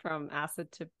solution from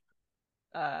acid to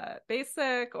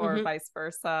basic or vice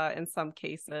versa in some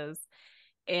cases.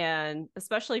 And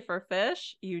especially for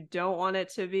fish, you don't want it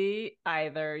to be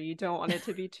either. You don't want it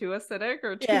to be too acidic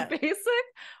or too basic,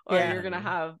 or you're going to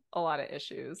have a lot of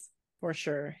issues. For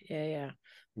sure. Yeah.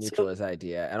 Neutral is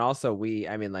idea. And also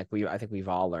I think we've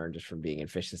all learned just from being in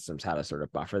fish systems how to sort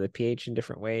of buffer the pH in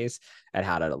different ways, and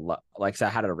how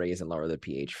to raise and lower the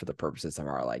pH for the purposes of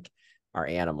our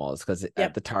animals, because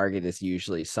the target is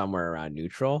usually somewhere around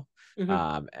neutral.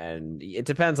 And it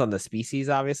depends on the species,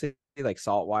 obviously. Like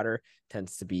saltwater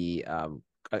tends to be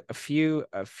a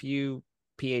few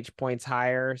pH points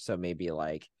higher, so maybe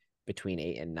like between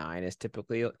 8 and 9 is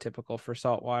typical for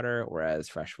saltwater, whereas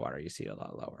freshwater you see a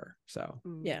lot lower. So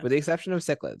with the exception of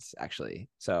cichlids, actually.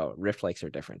 So rift lakes are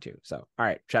different too. So all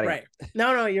right, shutting up.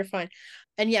 No, you're fine.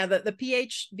 And yeah, the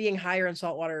pH being higher in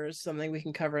saltwater is something we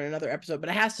can cover in another episode, but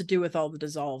it has to do with all the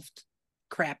dissolved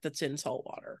crap that's in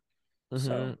saltwater.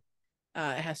 So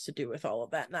it has to do with all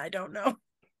of that, and I don't know.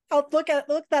 I'll look that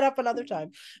up another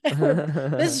time.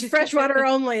 This is freshwater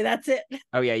only. That's it.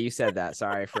 Oh yeah, you said that.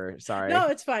 Sorry. No,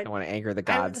 it's fine. I want to anger the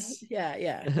gods.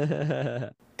 Yeah.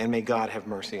 And may God have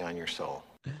mercy on your soul.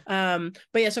 But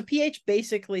yeah, so pH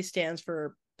basically stands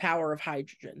for power of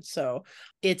hydrogen. So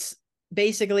it's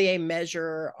basically a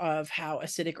measure of how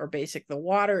acidic or basic the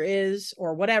water is,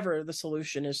 or whatever the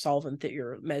solution is, solvent that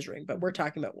you're measuring, but we're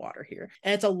talking about water here.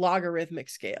 And it's a logarithmic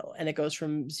scale, and it goes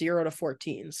from 0 to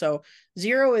 14. So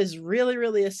 0 is really,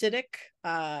 really acidic,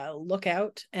 look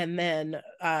out. And then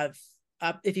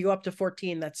if you go up to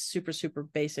 14, that's super, super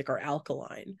basic or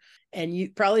alkaline. And you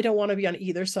probably don't want to be on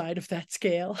either side of that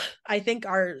scale. I think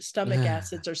our stomach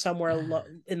acids are somewhere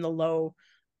in the low,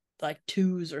 like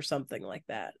 2s or something like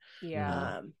that.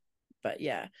 But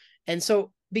yeah. And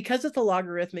so because it's a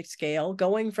logarithmic scale,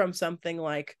 going from something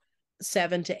like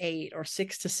 7 to 8 or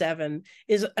 6 to 7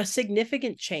 is a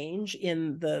significant change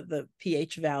in the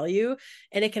pH value,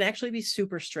 and it can actually be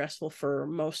super stressful for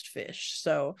most fish.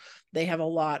 So they have a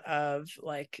lot of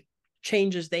like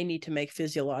changes they need to make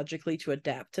physiologically to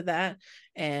adapt to that,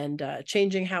 and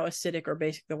changing how acidic or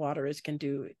basic the water is can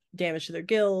do damage to their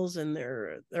gills and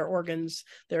their organs,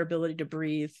 their ability to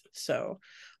breathe. So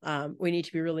we need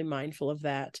to be really mindful of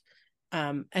that.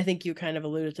 I think you kind of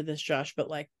alluded to this, Josh, but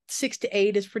like 6 to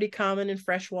 8 is pretty common in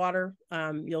freshwater.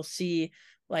 You'll see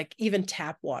like even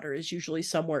tap water is usually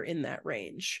somewhere in that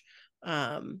range.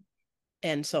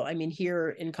 And so, I mean,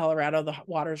 here in Colorado, the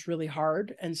water is really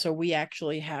hard. And so we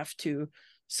actually have to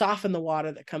soften the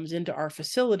water that comes into our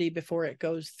facility before it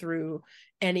goes through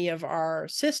any of our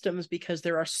systems, because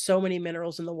there are so many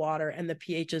minerals in the water, and the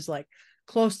pH is like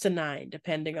close to 9,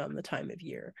 depending on the time of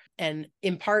year. And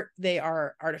in part, they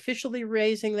are artificially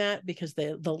raising that because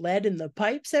the lead in the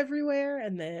pipes everywhere,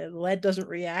 and the lead doesn't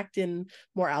react in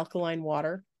more alkaline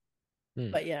water.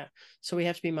 But yeah, so we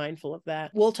have to be mindful of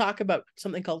that. We'll talk about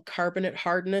something called carbonate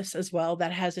hardness as well.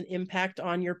 That has an impact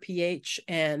on your pH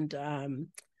and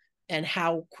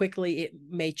how quickly it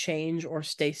may change or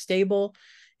stay stable.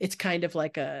 It's kind of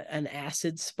like an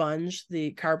acid sponge,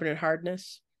 the carbonate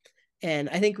hardness. And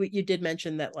I think you did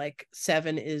mention that like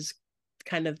 7 is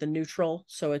kind of the neutral,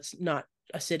 so it's not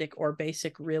acidic or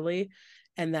basic really.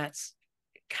 And that's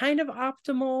kind of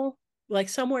optimal, like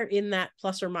somewhere in that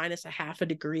plus or minus a half a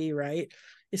degree, right,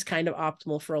 is kind of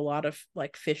optimal for a lot of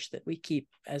like fish that we keep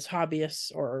as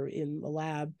hobbyists or in the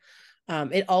lab.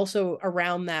 It also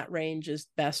around that range is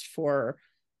best for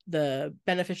the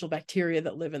beneficial bacteria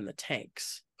that live in the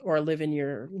tanks or live in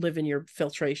your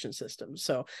filtration system.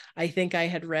 So I think I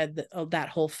had read that that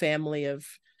whole family of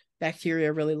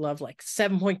bacteria really love like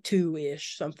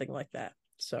 7.2-ish, something like that.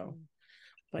 So,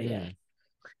 but yeah.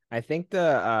 I think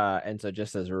and so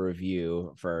just as a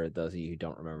review for those of you who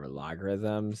don't remember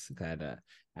logarithms,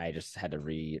 I just had to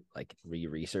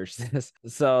re-research this.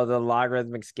 So the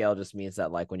logarithmic scale just means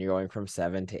that like when you're going from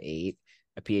 7 to 8,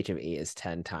 a pH of 8 is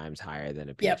 10 times higher than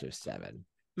a pH of 7.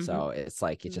 So it's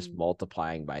like it's just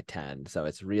multiplying by 10. So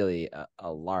it's really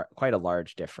quite a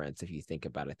large difference if you think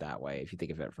about it that way. If you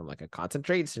think of it from like a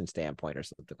concentration standpoint or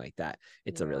something like that,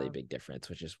 it's a really big difference,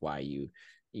 which is why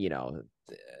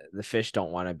the fish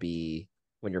don't want to be,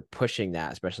 when you're pushing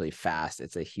that, especially fast,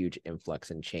 it's a huge influx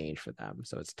and change for them.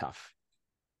 So it's tough.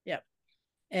 Yep.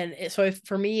 And so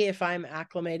if I'm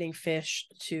acclimating fish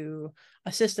to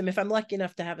a system, if I'm lucky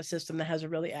enough to have a system that has a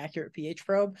really accurate pH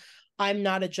probe, I'm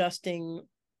not adjusting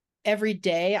every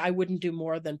day. I wouldn't do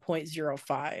more than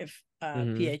 0.05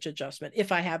 pH adjustment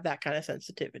if I have that kind of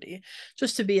sensitivity,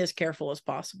 just to be as careful as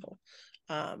possible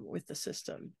with the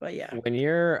system. But yeah, when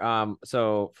you're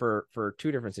so for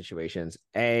two different situations,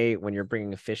 when you're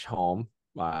bringing a fish home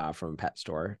from a pet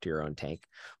store to your own tank,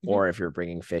 Mhm. or if you're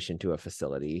bringing fish into a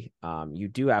facility, you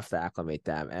do have to acclimate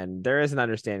them. And there is an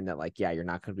understanding that, like, yeah, you're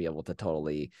not going to be able to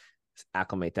totally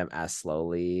acclimate them as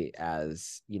slowly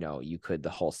as, you know, you could the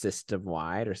whole system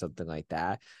wide or something like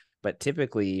that. But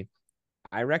typically,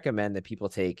 I recommend that people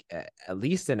take at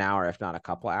least an hour, if not a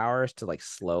couple hours, to like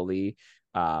slowly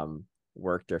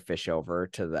work their fish over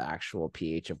to the actual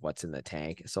pH of what's in the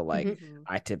tank. So like Mhm.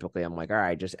 I typically I'm like, all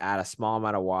right, just add a small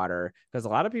amount of water, because a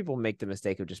lot of people make the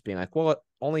mistake of just being like, well,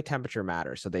 only temperature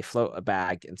matters. So they float a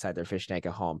bag inside their fish tank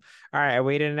at home. All right, I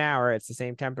waited an hour, it's the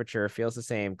same temperature, feels the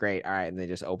same, great. All right, and they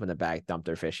just open the bag, dump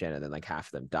their fish in, and then like half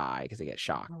of them die because they get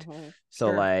shocked. So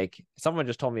Sure. like someone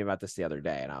just told me about this the other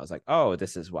day and I was like, oh,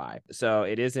 this is why. So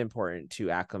it is important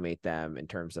to acclimate them in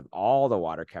terms of all the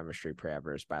water chemistry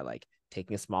parameters by like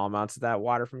taking small amounts of that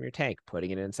water from your tank,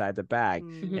 putting it inside the bag,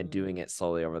 and doing it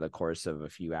slowly over the course of a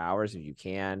few hours if you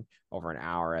can, over an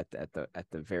hour at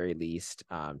the very least,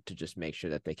 to just make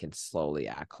sure that they can slowly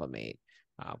acclimate,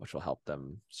 which will help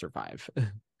them survive.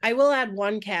 I will add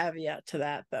one caveat to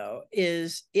that, though,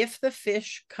 is if the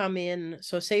fish come in.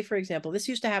 So, say, for example, this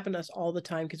used to happen to us all the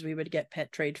time because we would get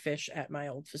pet trade fish at my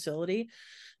old facility.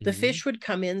 The fish would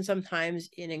come in sometimes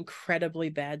in incredibly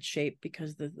bad shape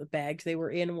because the bags they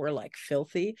were in were like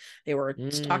filthy. They were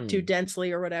stocked too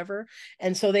densely or whatever.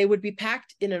 And so they would be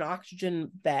packed in an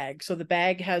oxygen bag. So the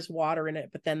bag has water in it,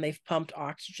 but then they've pumped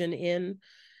oxygen in.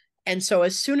 And so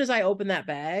as soon as I open that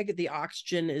bag, the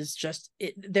oxygen is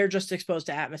they're just exposed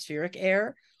to atmospheric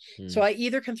air. So I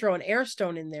either can throw an air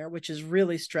stone in there, which is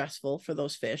really stressful for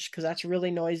those fish because that's really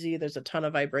noisy. There's a ton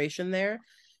of vibration there,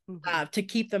 to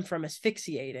keep them from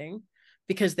asphyxiating,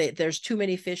 because there's too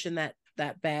many fish in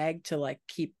that bag to like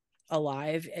keep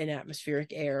alive in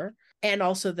atmospheric air. And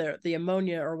also the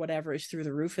ammonia or whatever is through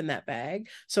the roof in that bag.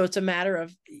 So it's a matter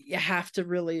of, you have to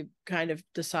really kind of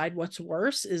decide what's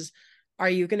worse. Are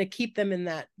you going to keep them in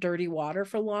that dirty water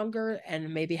for longer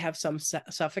and maybe have some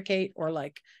suffocate or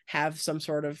like have some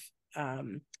sort of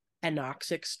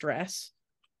anoxic stress?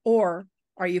 Or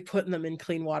are you putting them in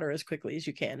clean water as quickly as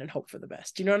you can and hope for the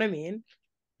best? Do you know what I mean?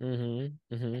 That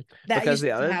Because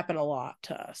used to happen a lot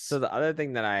to us. So the other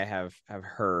thing that I have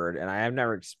heard, and I have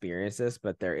never experienced this,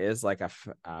 but there is like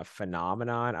a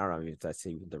phenomenon. I don't know if that's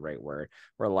even the right word,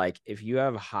 where like if you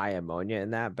have high ammonia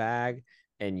in that bag,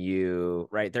 and they're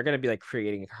going to be like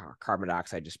creating carbon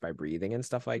dioxide just by breathing and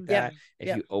stuff like that.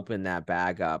 If you open that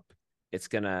bag up,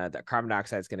 the carbon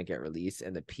dioxide is going to get released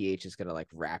and the pH is going to like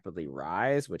rapidly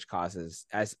rise, which causes,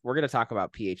 as we're going to talk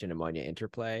about pH and ammonia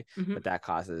interplay, but that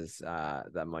causes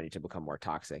the ammonia to become more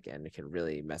toxic and it can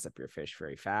really mess up your fish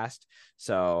very fast.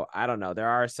 So I don't know. There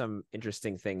are some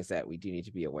interesting things that we do need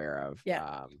to be aware of.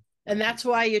 And that's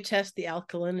why you test the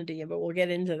alkalinity, but we'll get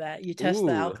into that. You test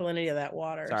the alkalinity of that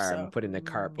water. Sorry, I'm putting the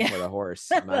cart before the horse.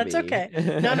 That's okay.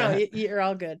 No, you're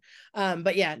all good.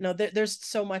 But yeah, no, there's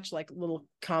so much like little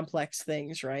complex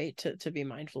things, right, to be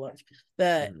mindful of.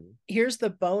 Here's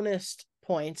the bonus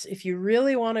points. If you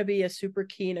really want to be a super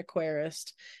keen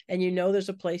aquarist and you know there's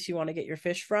a place you want to get your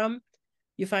fish from,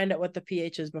 you find out what the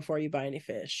pH is before you buy any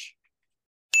fish.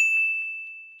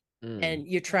 And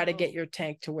you try to get your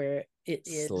tank to where it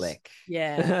is slick.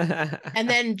 Yeah. And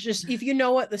then just, if you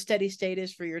know what the steady state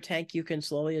is for your tank, you can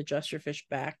slowly adjust your fish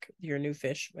back, your new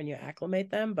fish, when you acclimate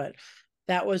them. But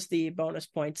that was the bonus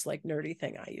points, like nerdy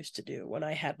thing I used to do when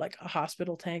I had like a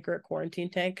hospital tank or a quarantine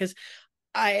tank, because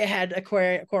I had a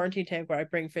quarantine tank where I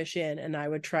bring fish in and I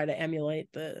would try to emulate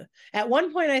at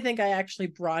one point, I think I actually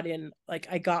brought in, like,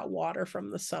 I got water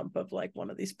from the sump of like one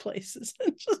of these places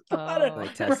and just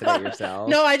like tested it yourself.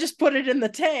 No, I just put it in the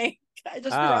tank.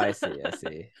 I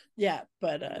see. Yeah,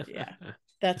 but yeah,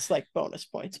 that's like bonus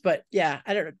points. But yeah,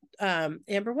 I don't know.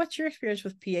 Amber, what's your experience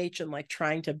with pH and like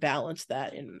trying to balance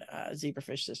that in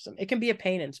zebrafish system? It can be a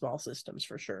pain in small systems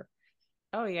for sure.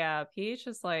 Oh yeah, pH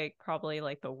is like probably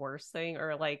like the worst thing,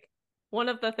 or like one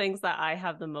of the things that I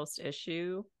have the most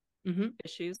issues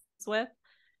with,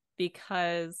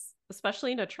 because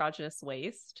especially nitrogenous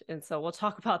waste, and so we'll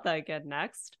talk about that again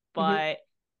next, but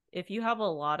if you have a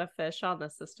lot of fish on the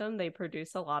system, they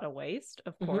produce a lot of waste,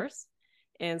 of course,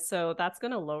 and so that's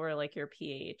going to lower like your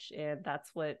pH, and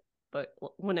but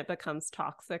when it becomes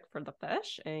toxic for the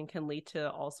fish and can lead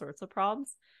to all sorts of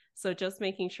problems. So just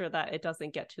making sure that it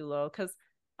doesn't get too low, because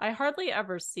I hardly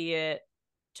ever see it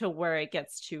to where it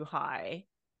gets too high,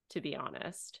 to be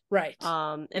honest. Right.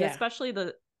 And especially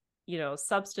the,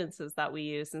 substances that we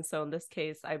use. And so in this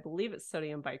case, I believe it's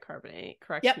sodium bicarbonate.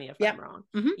 Correct me if I'm wrong.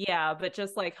 Yeah, but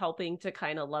just like helping to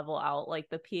kind of level out like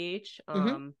the pH.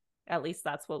 At least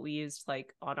that's what we used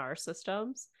like on our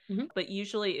systems. But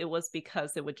usually it was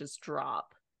because it would just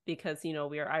drop because,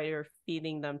 we are either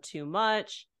feeding them too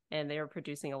much and they were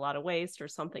producing a lot of waste, or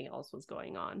something else was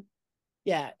going on.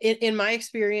 Yeah. In my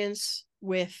experience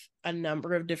with a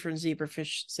number of different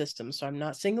zebrafish systems, so I'm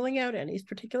not singling out any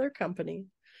particular company,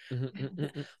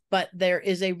 but there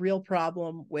is a real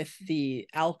problem with the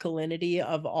alkalinity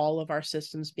of all of our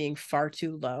systems being far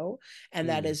too low, and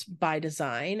that is by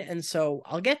design. And so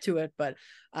I'll get to it, but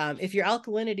if your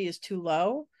alkalinity is too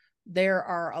low, there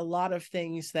are a lot of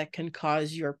things that can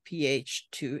cause your pH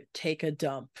to take a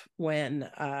dump when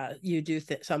you do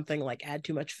something like add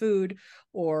too much food,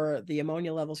 or the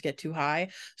ammonia levels get too high.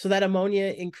 So that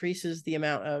ammonia increases the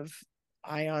amount of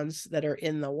ions that are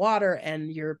in the water, and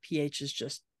your pH is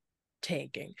just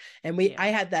tanking. And I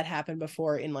had that happen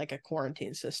before in like a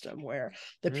quarantine system where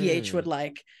the pH would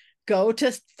like go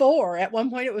to 4. At one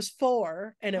point it was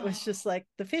 4, and it was just like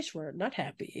the fish were not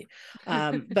happy.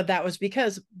 But that was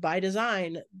because by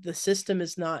design the system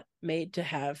is not made to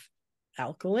have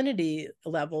alkalinity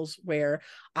levels where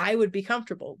I would be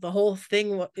comfortable. The whole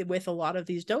thing with a lot of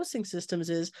these dosing systems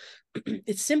is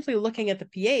it's simply looking at the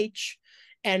pH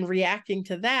and reacting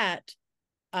to that.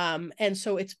 And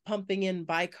so it's pumping in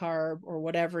bicarb or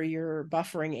whatever your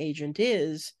buffering agent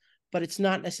is, but it's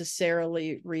not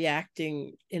necessarily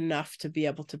reacting enough to be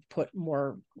able to put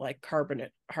more like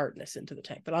carbonate hardness into the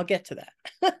tank. But I'll get to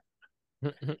that.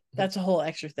 That's a whole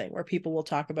extra thing where people will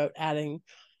talk about adding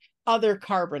other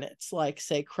carbonates, like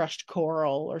say crushed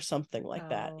coral or something like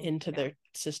that, into their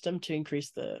system to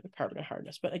increase the carbonate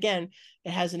hardness. But again,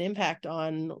 it has an impact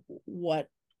on what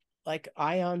like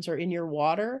ions are in your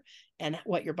water and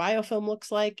what your biofilm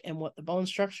looks like and what the bone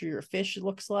structure of your fish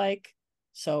looks like.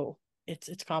 So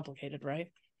it's complicated,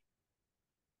 right?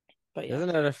 But yeah.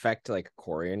 Doesn't it affect like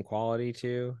corian quality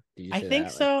too? Did you say I think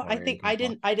that? so. Like I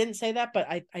think I didn't say that, but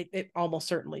I it almost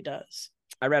certainly does.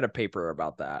 I read a paper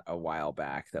about that a while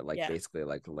back that basically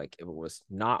like it was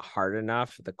not hard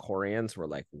enough. The corians were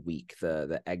like weak.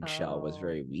 The eggshell was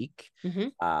very weak.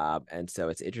 And so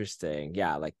it's interesting.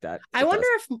 Yeah, like that. I wonder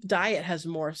if diet has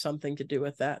more something to do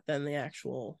with that than the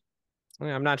actual.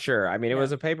 I'm not sure. I mean, it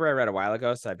was a paper I read a while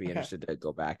ago, so I'd be interested to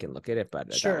go back and look at it, but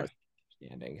that was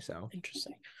understanding. So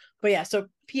interesting. But yeah, so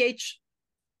pH,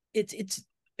 it's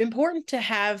important to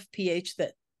have pH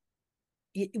that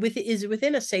is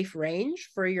within a safe range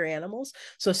for your animals.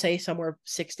 So say somewhere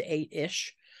 6 to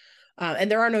 8-ish. And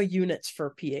there are no units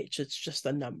for pH. It's just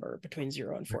a number between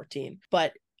 0 and 14.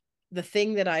 But the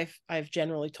thing that I've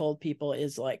generally told people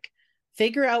is like,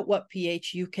 figure out what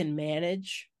pH you can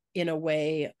manage in a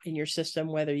way in your system,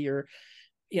 whether you're,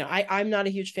 I'm not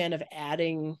a huge fan of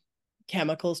adding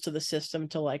chemicals to the system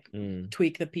to like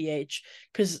tweak the pH,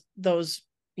 because those,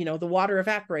 the water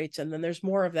evaporates and then there's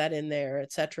more of that in there,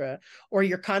 etc. Or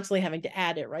you're constantly having to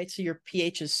add it, right? So your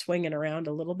pH is swinging around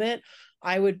a little bit.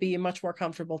 I would be much more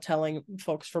comfortable telling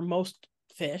folks for most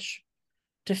fish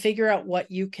to figure out what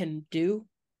you can do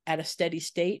at a steady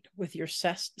state with your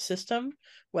system,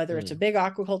 whether it's a big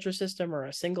aquaculture system or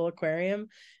a single aquarium,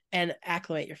 and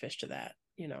acclimate your fish to that,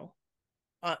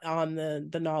 on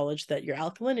the knowledge that your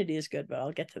alkalinity is good. But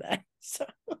I'll get to that. So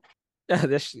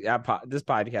this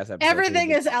podcast episode,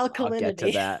 everything is alkalinity. I'll get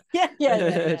to that.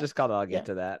 yeah. Just called I'll get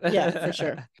to that. Yeah, for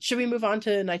sure. Should we move on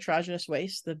to nitrogenous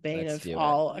waste, the bane of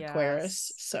all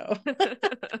aquarists? So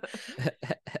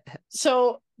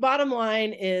so bottom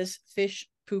line is fish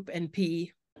poop and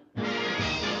pee.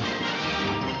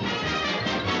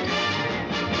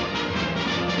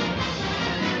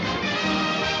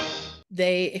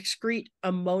 They excrete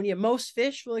ammonia. Most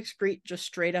fish will excrete just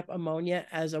straight up ammonia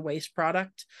as a waste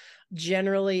product.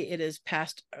 Generally, it is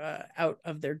passed out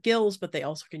of their gills, but they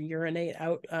also can urinate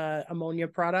out ammonia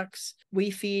products. We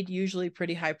feed usually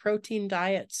pretty high protein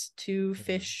diets to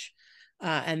fish,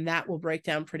 and that will break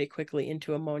down pretty quickly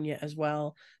into ammonia as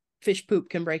well. Fish poop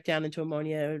can break down into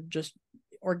ammonia. Just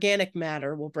organic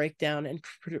matter will break down and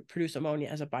produce ammonia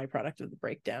as a byproduct of the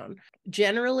breakdown.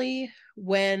 Generally,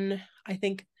 when I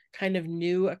think kind of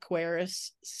new aquarists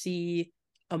see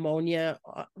ammonia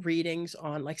readings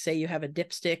on, like, say you have a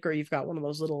dipstick, or you've got one of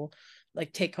those little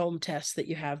like take home tests that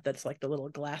you have that's like the little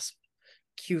glass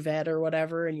cuvette or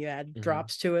whatever, and you add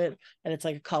drops to it, and it's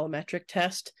like a colorimetric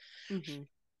test.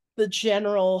 The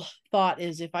general thought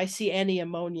is, if I see any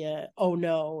ammonia, oh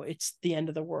no, it's the end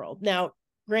of the world. Now,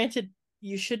 granted,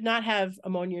 you should not have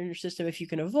ammonia in your system if you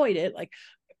can avoid it. Like,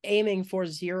 aiming for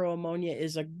 0 ammonia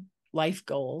is a life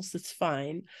goals. That's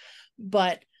fine.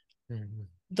 But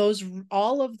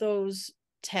all of those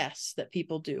tests that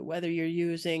people do, whether you're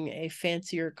using a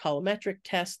fancier colorimetric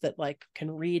test that like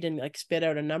can read and like spit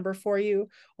out a number for you,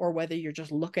 or whether you're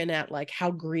just looking at like,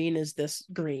 how green is this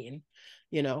green,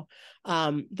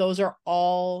 those are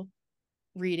all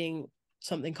reading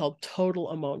something called total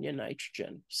ammonia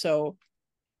nitrogen. So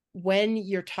when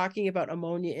you're talking about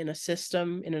ammonia in a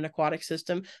system, in an aquatic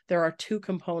system, there are two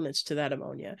components to that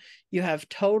ammonia. You have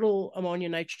total ammonia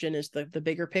nitrogen is the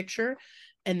bigger picture,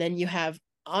 and then you have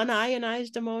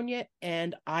unionized ammonia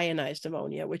and ionized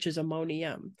ammonia, which is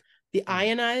ammonium. The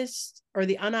ionized or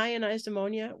the unionized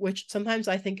ammonia, which sometimes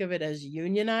I think of it as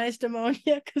unionized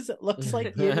ammonia because it looks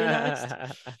like unionized.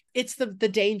 It's the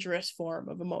dangerous form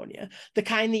of ammonia, the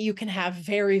kind that you can have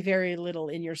very, very little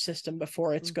in your system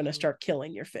before it's going to start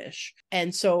killing your fish.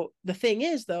 And so the thing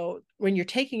is, though, when you're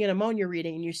taking an ammonia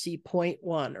reading and you see 0.1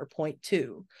 or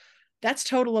 0.2, that's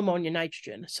total ammonia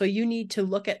nitrogen. So you need to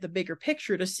look at the bigger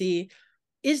picture to see,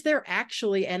 is there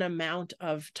actually an amount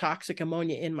of toxic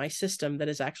ammonia in my system that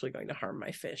is actually going to harm my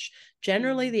fish?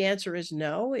 Generally, the answer is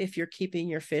no. If you're keeping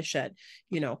your fish at,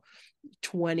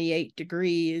 28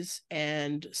 degrees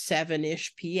and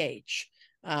 7-ish pH.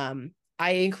 I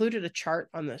included a chart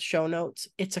on the show notes.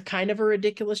 It's a kind of a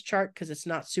ridiculous chart because it's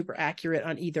not super accurate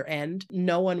on either end.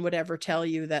 No one would ever tell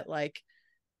you that like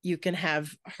you can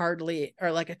have hardly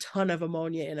or like a ton of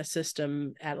ammonia in a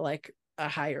system at like a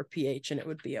higher pH and it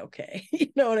would be okay. You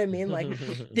know what I mean? Like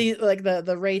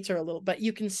the rates are a little, but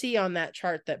you can see on that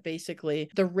chart that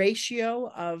basically the ratio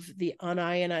of the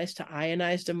unionized to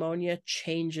ionized ammonia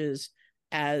changes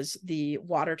as the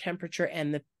water temperature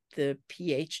and the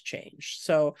pH change.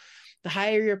 So the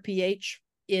higher your pH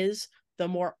is, the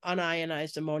more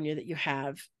unionized ammonia that you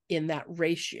have in that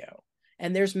ratio.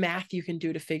 And there's math you can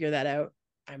do to figure that out.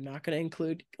 I'm not going to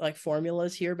include like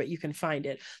formulas here, but you can find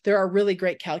it. There are really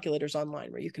great calculators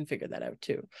online where you can figure that out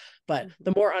too. But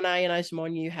the more unionized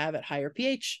ammonia you have at higher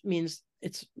pH means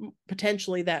it's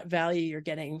potentially that value you're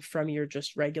getting from your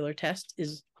just regular test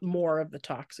is more of the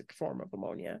toxic form of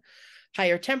ammonia.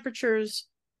 Higher temperatures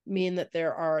mean that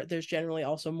there's generally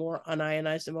also more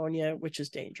unionized ammonia, which is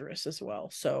dangerous as well.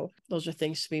 So those are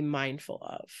things to be mindful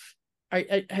of.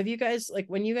 Have you guys, like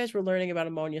when you guys were learning about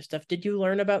ammonia stuff, did you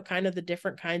learn about kind of the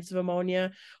different kinds of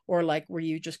ammonia, or like were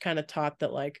you just kind of taught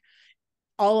that like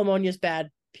all ammonia is bad,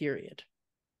 period?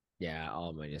 Yeah, all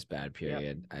ammonia is bad,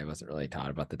 period. Yep. I wasn't really taught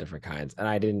about the different kinds, and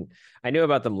I knew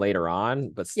about them later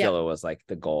on, but still it was like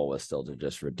the goal was still to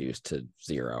just reduce to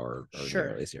zero or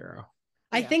nearly zero.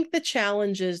 I think the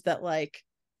challenge is that like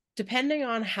depending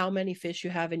on how many fish you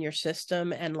have in your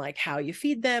system and like how you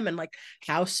feed them and like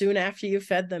how soon after you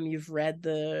fed them you've read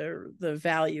the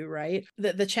value, right?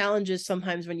 The challenge is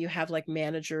sometimes when you have like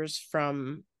managers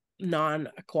from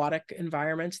non-aquatic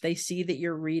environments, they see that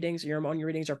your ammonia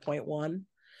readings are 0.1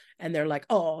 and they're like,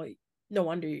 oh, no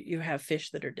wonder you have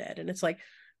fish that are dead. And it's like,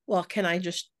 well, can I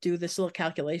just do this little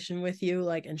calculation with you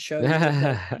like and show you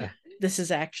that this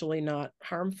is actually not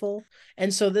harmful?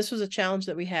 And so this was a challenge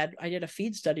that we had. I did a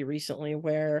feed study recently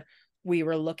where we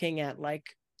were looking at like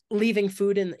leaving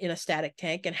food in a static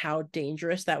tank and how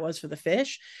dangerous that was for the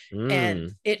fish.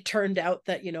 And it turned out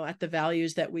that, at the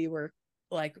values that we were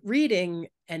like reading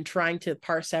and trying to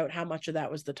parse out how much of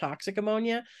that was the toxic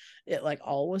ammonia, it like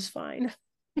all was fine.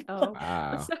 Oh,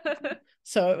 wow.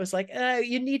 So it was like,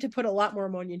 you need to put a lot more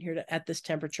ammonia in here at this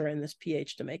temperature and this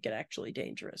pH to make it actually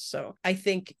dangerous. So I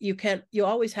think you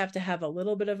always have to have a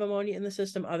little bit of ammonia in the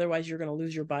system. Otherwise, you're going to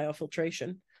lose your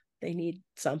biofiltration. They need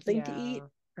something to eat,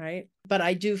 right? But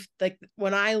I do like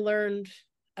when I learned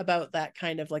about that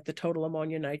kind of like the total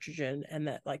ammonia nitrogen and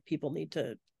that like people need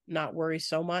to not worry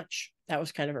so much, that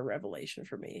was kind of a revelation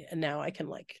for me. And now I can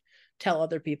like tell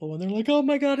other people when they're like, oh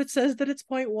my God, it says that it's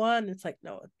 0.1. It's like,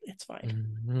 no, it's fine.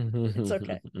 It's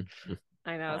okay.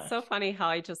 I know. It's so funny how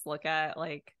I just look at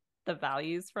like the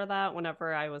values for that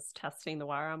whenever I was testing the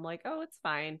water. I'm like, oh, it's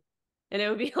fine. And it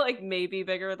would be like maybe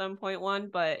bigger than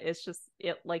 0.1, but it's just,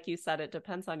 like you said, it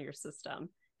depends on your system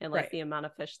and like the amount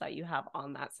of fish that you have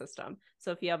on that system.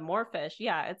 So if you have more fish,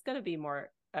 it's going to be more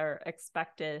or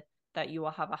expected that you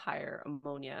will have a higher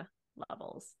ammonia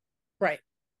levels. Right.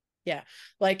 Yeah.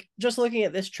 Like just looking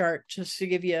at this chart, just to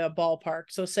give you a ballpark.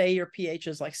 So say your pH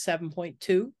is like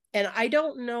 7.2. And I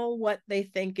don't know what they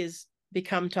think is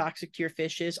become toxic to your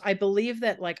fishes. I believe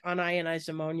that like unionized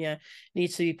ammonia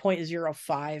needs to be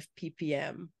 0.05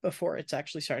 ppm before it's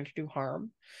actually starting to do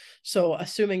harm. So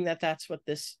assuming that that's what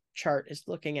this chart is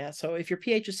looking at. So if your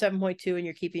pH is 7.2 and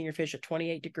you're keeping your fish at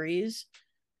 28 degrees,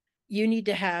 you need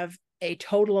to have a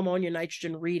total ammonia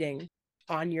nitrogen reading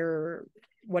on your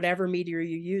whatever meter you're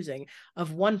using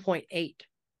of 1.8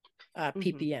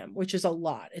 ppm, which is a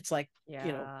lot. It's like,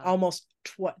 almost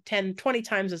 20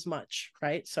 times as much,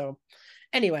 right? So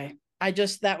anyway,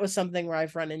 that was something where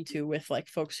I've run into with like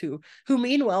folks who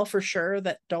mean well for sure,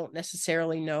 that don't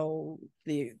necessarily know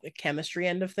the chemistry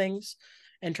end of things.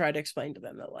 and try to explain to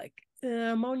them that like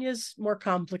ammonia is more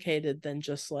complicated than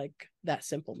just like that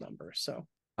simple number. So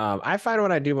I find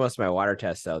when I do most of my water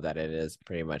tests though that it is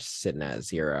pretty much sitting at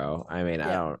 0. I mean,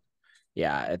 I don't.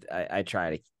 Yeah, I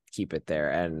try to keep it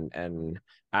there, and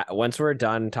once we're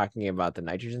done talking about the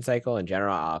nitrogen cycle in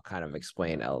general, I'll kind of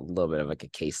explain a little bit of like a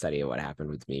case study of what happened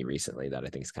with me recently that I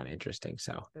think is kind of interesting.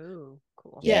 So, Ooh,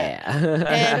 cool. Yeah.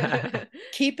 yeah. And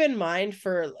keep in mind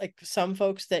for like some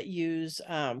folks that use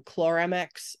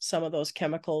Chloramex, some of those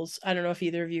chemicals. I don't know if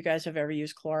either of you guys have ever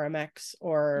used Chloramex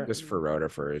or Just for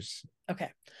rotifers. Okay.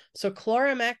 So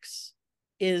Chloramex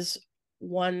is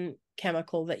one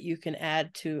chemical that you can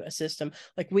add to a system.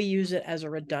 Like we use it as a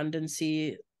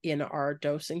redundancy in our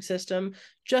dosing system,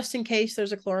 just in case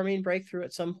there's a chloramine breakthrough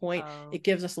at some point. It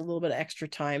gives us a little bit of extra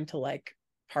time to like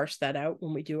parse that out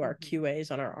when we do our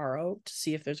QAs on our RO to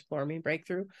see if there's a chloramine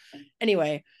breakthrough.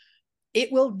 Anyway,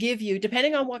 it will give you,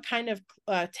 depending on what kind of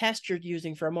test you're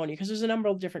using for ammonia, because there's a number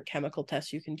of different chemical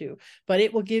tests you can do, but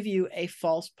it will give you a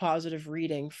false positive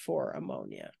reading for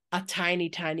ammonia, a tiny,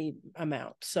 tiny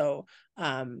amount. So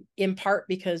in part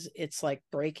because it's like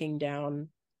breaking down,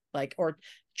 like, or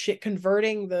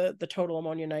converting the total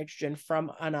ammonia nitrogen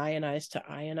from unionized to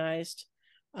ionized.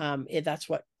 That's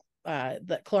what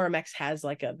the Chloramex has,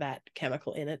 like that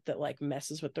chemical in it that like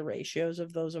messes with the ratios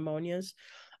of those ammonias.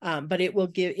 But it will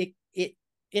give it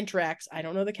interacts, I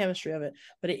don't know the chemistry of it,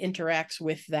 but it interacts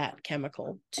with that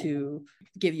chemical to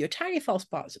give you a tiny false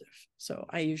positive. So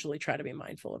I usually try to be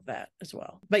mindful of that as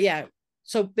well. But yeah,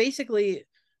 so basically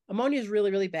ammonia is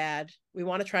really, really bad. We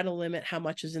want to try to limit how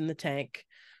much is in the tank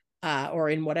or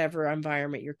in whatever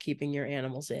environment you're keeping your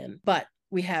animals in. But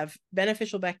we have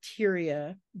beneficial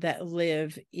bacteria that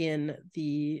live in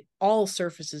all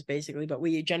surfaces basically, but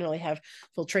we generally have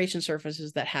filtration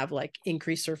surfaces that have like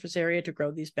increased surface area to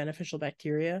grow these beneficial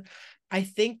bacteria. I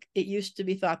think it used to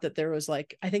be thought that there was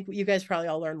like, I think you guys probably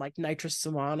all learned like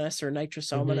nitrosomonas or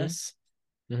nitrosomonas.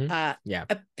 Yeah.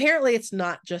 Apparently it's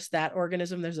not just that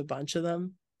organism. There's a bunch of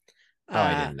them.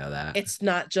 I didn't know that. It's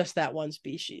not just that one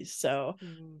species. So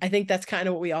I think that's kind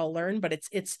of what we all learn, but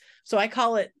it's so I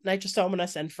call it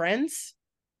Nitrosomonas and Friends.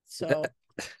 So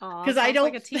because I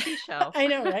don't like a TV show. I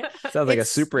know, right? Sounds like a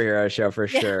superhero show for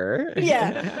sure.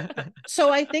 Yeah.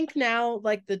 So I think now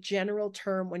like the general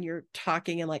term when you're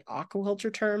talking in like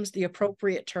aquaculture terms, the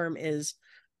appropriate term is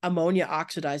ammonia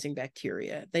oxidizing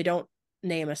bacteria. They don't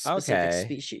name a specific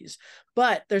species,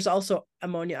 but there's also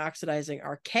ammonia oxidizing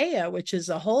archaea, which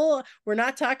is we're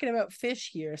not talking about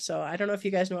fish here, so I don't know if you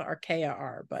guys know what archaea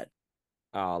are, but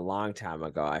a long time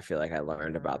ago I feel like I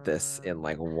learned about this in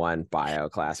like one bio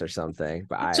class or something,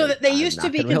 but so that they used to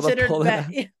be considered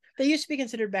they used to be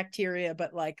considered bacteria,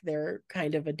 but like they're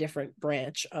kind of a different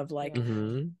branch of like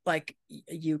like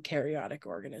eukaryotic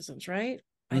organisms, right?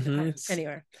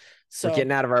 Anyway, so we're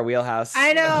getting out of our wheelhouse.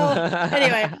 I know.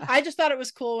 Anyway, I just thought it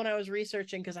was cool when I was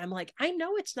researching because I'm like, I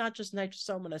know it's not just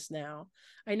Nitrosomonas now.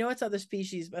 I know it's other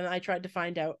species, but I tried to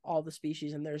find out all the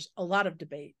species, and there's a lot of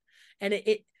debate. And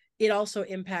it also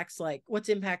impacts like what's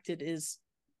impacted is,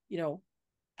 you know,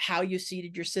 how you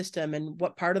seeded your system and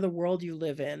what part of the world you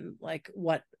live in, like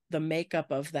what the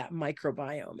makeup of that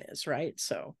microbiome is, right?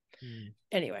 So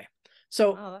anyway,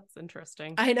 so that's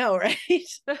interesting. I know, right?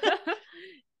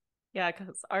 Yeah,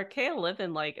 because archaea live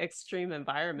in like extreme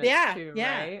environments too,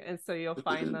 right? And so you'll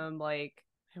find them like,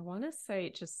 I want to say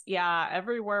just,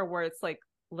 everywhere where it's like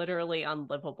literally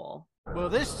unlivable. Well,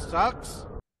 this sucks.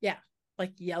 Yeah,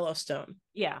 like Yellowstone.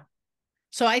 Yeah.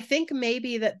 So I think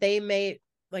maybe that they may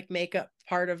like make up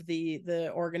part of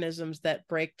the organisms that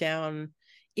break down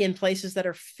in places that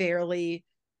are fairly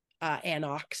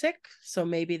anoxic. So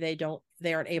maybe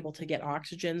they aren't able to get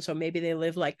oxygen. So maybe they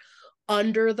live like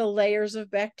under the layers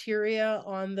of bacteria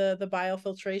on the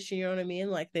biofiltration, you know what I mean?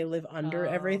 Like they live under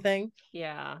everything.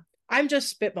 Yeah. I'm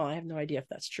just spitballing. I have no idea if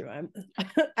that's true.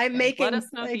 I'm making. Let us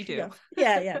know if you do.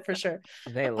 Yeah, for sure.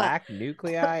 They lack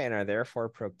nuclei and are therefore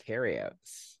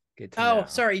prokaryotes. Good to know.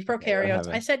 Sorry, prokaryotes.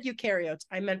 I said eukaryotes.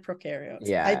 I meant prokaryotes.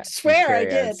 Yeah, I swear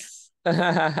eukaryotes.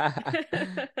 I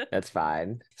did. That's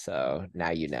fine. So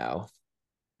now you know.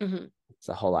 It's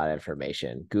a whole lot of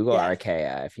information. Google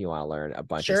archaea if you want to learn a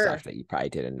bunch of stuff that you probably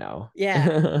didn't know.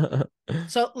 Yeah.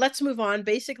 So let's move on.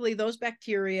 Basically, those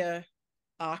bacteria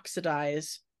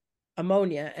oxidize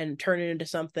ammonia and turn it into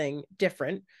something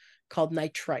different called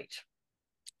nitrite.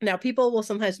 Now, people will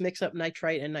sometimes mix up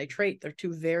nitrite and nitrate. They're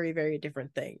two very, very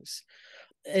different things.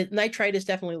 Nitrite is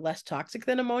definitely less toxic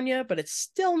than ammonia, but it's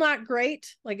still not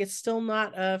great. Like it's still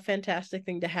not a fantastic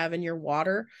thing to have in your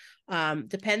water.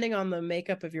 Depending on the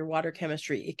makeup of your water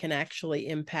chemistry, it can actually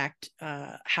impact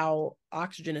how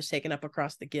oxygen is taken up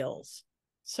across the gills.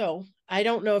 So I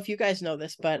don't know if you guys know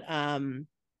this, but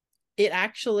it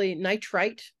actually,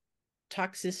 nitrite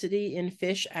toxicity in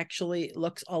fish actually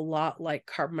looks a lot like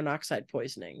carbon monoxide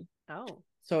poisoning. Oh.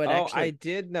 So it Oh, actually, I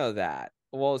did know that.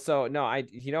 Well, so no,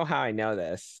 you know how I know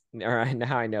this, or I know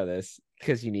how I know this,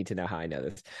 because you need to know how I know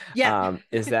this. yeah.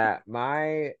 Is that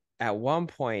at one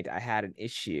point I had an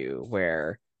issue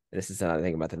where this is another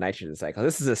thing about the nitrogen cycle.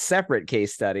 This is a separate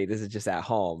case study. This is just at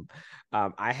home.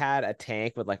 I had a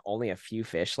tank with like only a few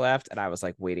fish left, and I was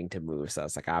like waiting to move. So I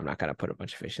was like, I'm not gonna put a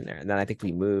bunch of fish in there. And then I think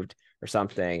we moved or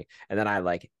something, and then I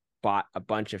like bought a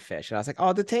bunch of fish and I was like,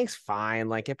 oh, the tank's fine.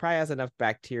 Like it probably has enough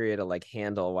bacteria to like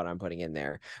handle what I'm putting in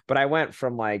there. But I went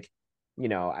from like,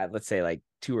 let's say like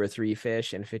 2 or 3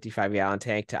 fish in a 55-gallon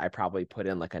tank to I probably put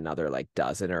in like another like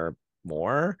dozen or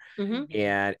more. Mm-hmm.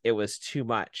 And it was too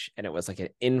much. And it was like an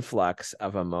influx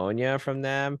of ammonia from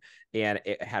them. And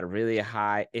it had really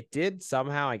high, it did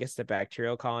somehow, I guess the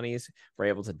bacterial colonies were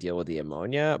able to deal with the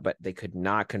ammonia, but they could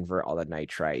not convert all the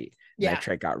nitrite. Yeah.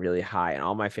 Nitrite got really high and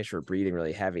all my fish were breathing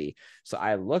really heavy. So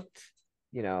I looked,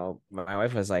 my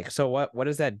wife was like, so what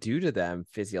does that do to them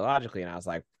physiologically? And I was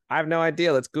like, I have no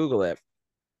idea. Let's Google it.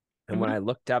 And when I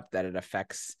looked up that it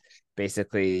affects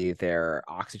basically their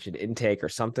oxygen intake or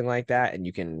something like that, and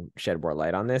you can shed more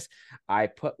light on this, I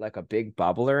put like a big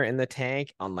bubbler in the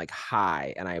tank on like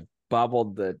high, and I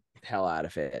bubbled the hell out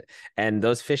of it. And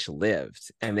those fish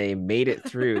lived and they made it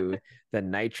through the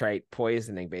nitrite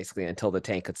poisoning basically until the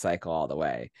tank could cycle all the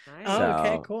way. Nice. Oh, So,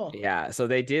 okay, cool. yeah, so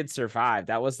they did survive.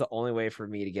 That was the only way for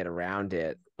me to get around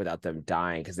it without them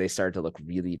dying, because they started to look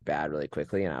really bad really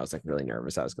quickly, and I was like really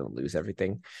nervous I was going to lose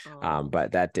everything. Oh.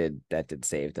 But that did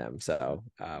save them. So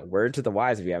word to the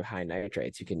wise, if you have high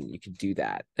nitrates, you can do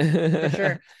that. For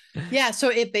sure. Yeah, so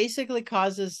it basically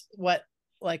causes what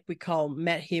like we call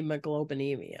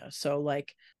methemoglobinemia. So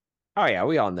like, oh yeah,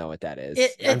 we all know what that is.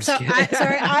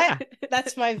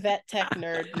 that's my vet tech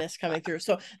nerdness coming through.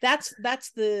 So that's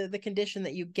the condition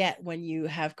that you get when you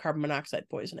have carbon monoxide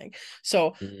poisoning.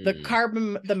 So the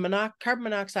carbon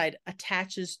monoxide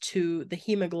attaches to the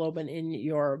hemoglobin in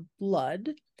your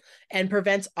blood and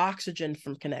prevents oxygen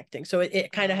from connecting. So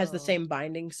it kind of has the same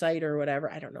binding site or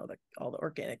whatever. I don't know all the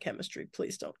organic chemistry.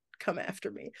 Please don't come after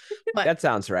me. But that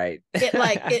sounds right.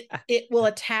 it will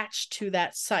attach to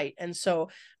that site. And so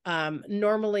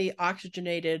normally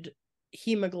oxygenated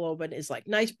hemoglobin is like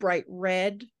nice bright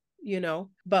red,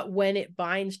 but when it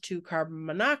binds to carbon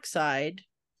monoxide,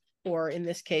 or in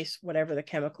this case, whatever the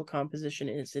chemical composition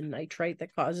is in nitrite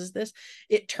that causes this,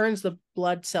 it turns the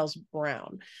blood cells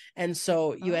brown. And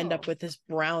so you end up with this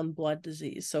brown blood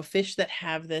disease. So fish that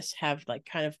have this have like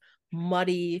kind of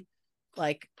muddy,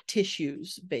 like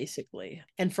tissues basically.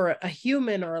 And for a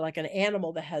human or like an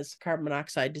animal that has carbon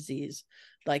monoxide disease,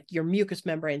 like your mucous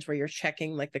membranes where you're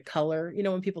checking like the color,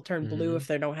 when people turn blue if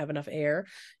they don't have enough air,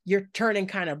 you're turning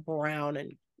kind of brown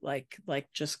and like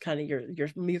just kind of your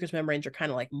mucous membranes are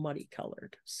kind of like muddy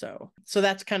colored. So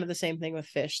that's kind of the same thing with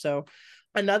fish. So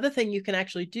another thing you can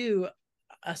actually do,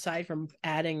 aside from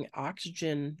adding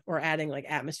oxygen or adding like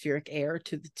atmospheric air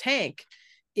to the tank,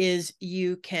 is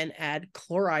you can add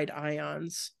chloride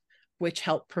ions, which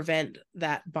help prevent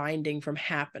that binding from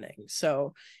happening.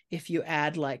 So if you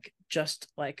add like just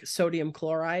like sodium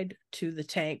chloride to the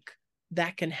tank,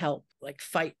 that can help like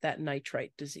fight that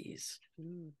nitrite disease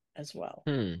as well.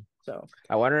 So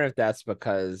I wonder if that's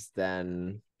because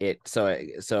then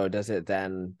so does it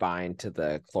then bind to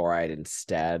the chloride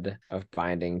instead of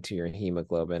binding to your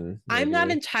hemoglobin? Maybe? I'm not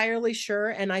entirely sure,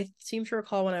 and I seem to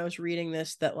recall when I was reading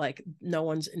this that like no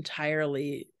one's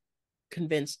entirely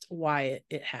convinced why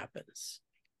it happens.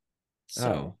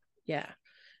 So yeah,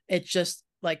 it's just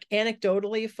like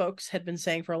anecdotally folks had been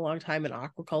saying for a long time in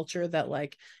aquaculture that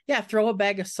like, yeah, throw a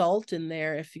bag of salt in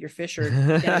there if your fish are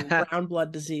getting brown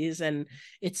blood disease, and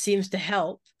it seems to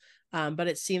help. But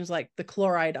it seems like the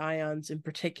chloride ions in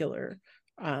particular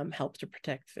help to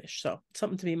protect fish. So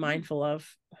something to be mindful of.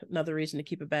 Another reason to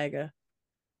keep a bag of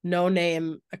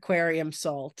no-name aquarium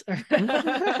salt.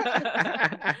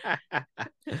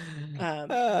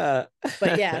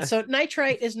 But yeah, so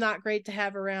nitrite is not great to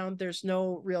have around. There's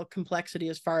no real complexity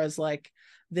as far as like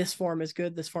this form is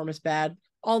good, this form is bad.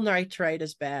 All nitrite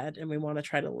is bad, and we want to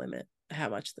try to limit how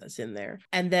much that's in there.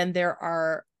 And then there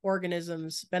are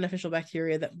organisms, beneficial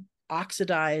bacteria, that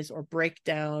oxidize or break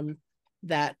down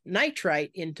that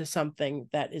nitrite into something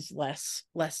that is less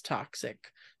toxic.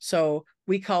 So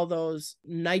we call those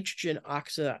nitrogen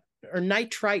oxide or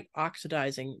nitrite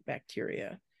oxidizing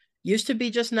bacteria. Used to be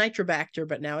just Nitrobacter,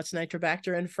 but now it's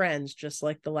Nitrobacter and friends, just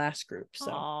like the last group. So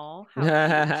how cute.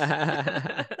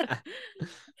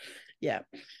 yeah.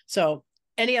 So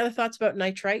Any other thoughts about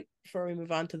nitrite before we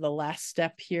move on to the last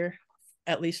step here,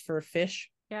 at least for fish?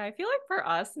 Yeah, I feel like for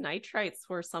us, nitrites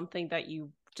were something that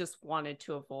you just wanted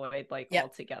to avoid like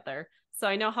altogether. So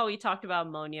I know how we talked about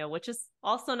ammonia, which is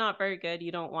also not very good.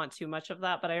 You don't want too much of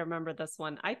that, but I remember this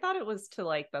one. I thought it was to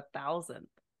like the 1,000th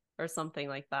or something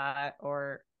like that,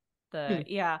 or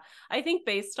I think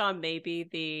based on maybe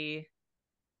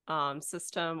the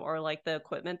system or like the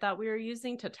equipment that we were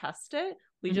using to test it,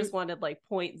 we just wanted like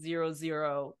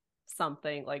 0.00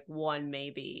 something, like 1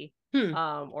 maybe,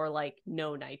 or like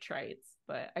no nitrites,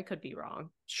 but I could be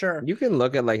wrong. Sure. You can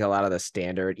look at like a lot of the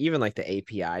standard, even like the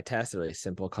API test, really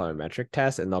simple colorimetric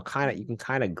tests, and you can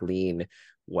kind of glean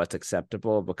what's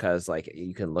acceptable, because like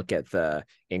you can look at the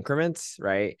increments,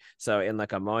 right? So in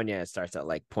like ammonia, it starts at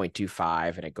like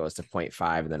 0.25 and it goes to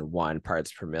 0.5 and then 1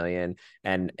 parts per million.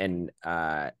 And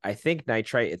I think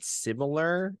nitrite, it's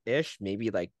similar-ish, maybe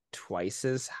like twice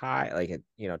as high, like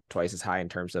twice as high in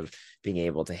terms of being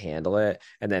able to handle it.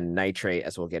 And then nitrate,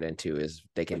 as we'll get into, is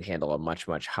they can handle a much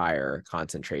higher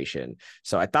concentration.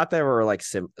 So I thought they were like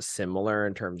similar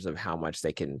in terms of how much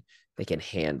they can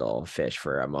handle fish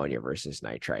for ammonia versus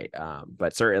nitrite.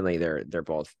 But certainly they're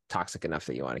both toxic enough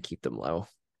that you want to keep them low.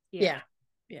 Yeah.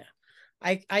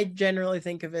 I generally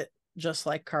think of it just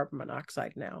like carbon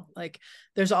monoxide now. Like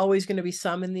there's always going to be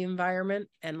some in the environment,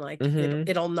 and like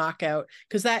it'll knock out,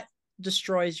 because that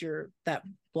destroys that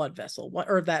blood vessel,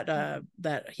 or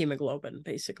that hemoglobin,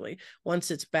 basically,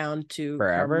 once it's bound to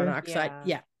forever? Carbon monoxide.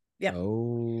 Yeah.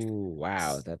 Oh,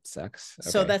 wow, that sucks. Okay.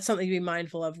 So that's something to be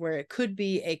mindful of, where it could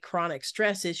be a chronic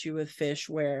stress issue with fish,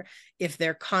 where if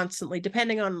they're constantly,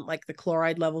 depending on like the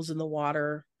chloride levels in the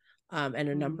water, and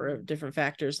a number of different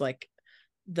factors, like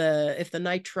if the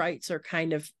nitrites are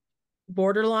kind of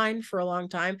borderline for a long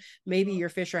time, maybe your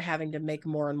fish are having to make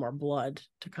more and more blood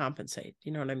to compensate.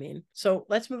 You know what I mean? So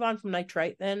let's move on from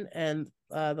nitrite then. And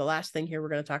the last thing here we're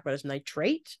going to talk about is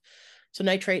nitrate. So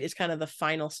nitrate is kind of the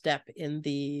final step in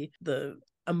the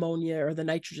ammonia or the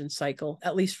nitrogen cycle,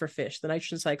 at least for fish. The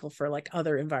nitrogen cycle for like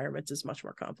other environments is much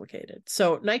more complicated.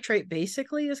 So nitrate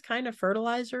basically is kind of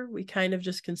fertilizer. We kind of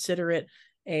just consider it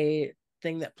a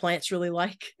thing that plants really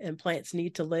like and plants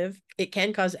need to live. It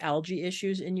can cause algae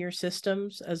issues in your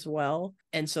systems as well.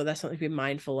 And so that's something to be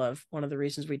mindful of. One of the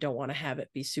reasons we don't want to have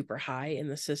it be super high in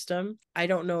the system. I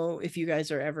don't know if you guys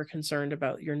are ever concerned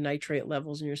about your nitrate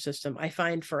levels in your system. I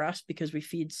find for us, because we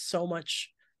feed so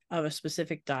much of a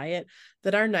specific diet,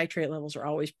 that our nitrate levels are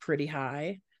always pretty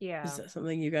high. Yeah. Is that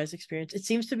something you guys experience? It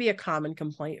seems to be a common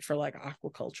complaint for like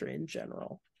aquaculture in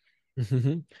general.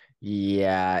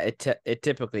 Yeah, it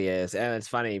typically is. And it's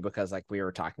funny because like we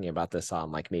were talking about this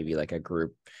on like maybe like a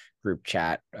group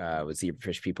chat with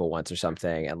zebrafish people once or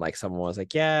something, and like someone was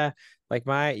like, yeah, like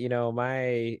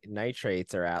my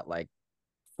nitrates are at like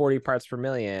 40 parts per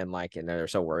million, like, and they're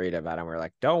so worried about it. And we're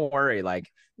like, don't worry,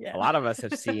 like a lot of us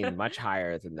have seen much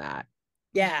higher than that.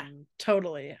 Yeah,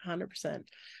 totally, 100%.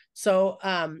 So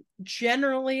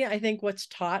generally, I think what's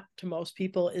taught to most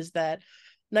people is that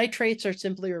nitrates are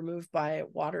simply removed by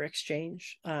water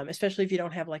exchange, especially if you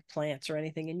don't have like plants or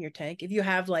anything in your tank. If you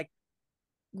have like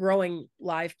growing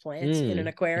live plants in an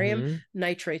aquarium,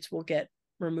 nitrates will get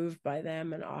removed by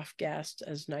them and off-gassed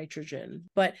as nitrogen.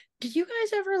 But did you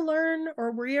guys ever learn,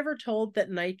 or were you ever told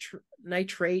that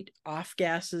nitrate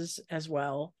off-gasses as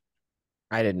well?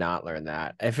 I did not learn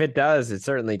that. If it does, it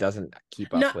certainly doesn't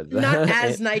keep up with the... Not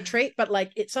as nitrate, but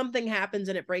like something happens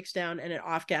and it breaks down and it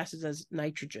off gases as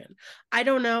nitrogen. I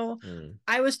don't know.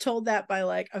 I was told that by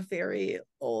like a very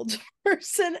old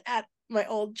person at my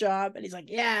old job, and he's like,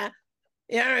 yeah,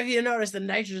 I don't know if you notice the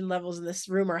nitrogen levels in this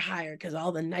room are higher because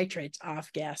all the nitrates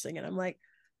off gassing. And I'm like,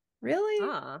 really?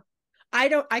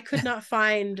 I couldn't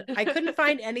find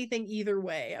anything either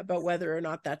way about whether or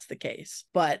not that's the case,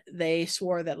 but they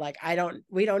swore that like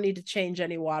we don't need to change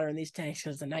any water in these tanks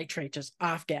because the nitrate just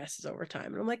off gases over time.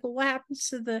 And I'm like, well, what happens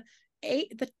to the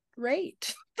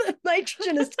rate? The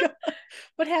nitrogen is gone.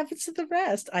 What happens to the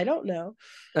rest? I don't know.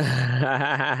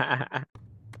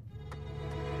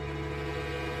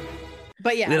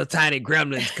 But yeah, little tiny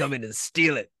gremlins come in and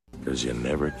steal it. Because you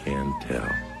never can tell.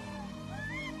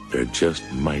 There just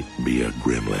might be a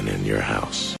gremlin in your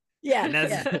house. Yeah.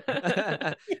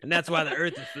 And that's why the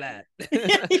earth is flat.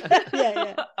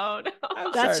 Yeah. Oh no.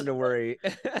 I'm starting to worry.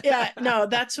 Yeah, no,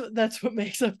 that's what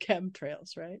makes up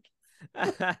chemtrails, right?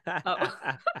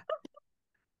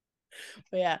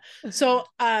 So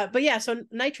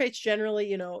nitrates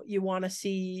generally, you want to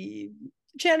see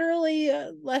generally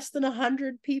less than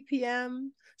 100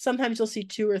 ppm. Sometimes you'll see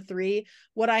 2 or 3.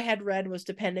 What I had read was,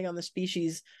 depending on the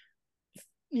species,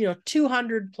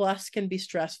 200 plus can be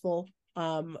stressful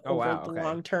over the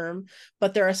long term.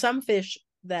 But there are some fish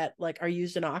that like are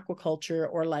used in aquaculture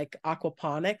or like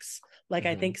aquaponics, like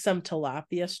I think some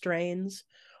tilapia strains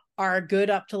are good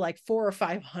up to like 400 or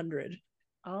 500.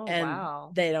 Oh, and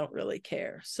wow. they don't really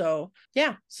care. So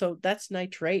yeah, so that's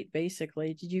nitrate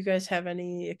basically. Did you guys have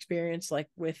any experience like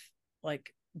with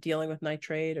like dealing with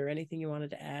nitrate or anything you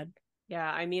wanted to add? Yeah,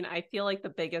 I mean, I feel like the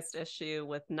biggest issue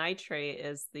with nitrate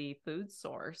is the food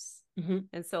source.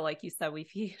 And so, like you said, we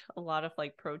feed a lot of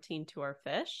like protein to our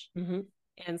fish.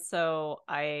 And so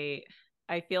I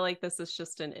feel like this is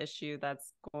just an issue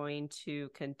that's going to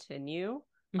continue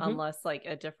unless like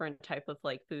a different type of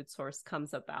like food source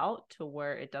comes about to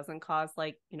where it doesn't cause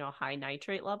like, high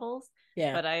nitrate levels.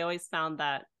 Yeah. But I always found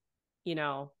that,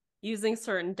 using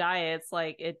certain diets,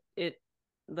 like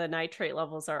the nitrate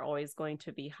levels are always going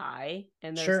to be high,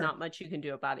 and there's not much you can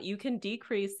do about it. You can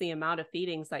decrease the amount of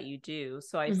feedings that you do.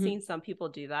 So I've seen some people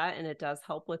do that, and it does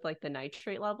help with like the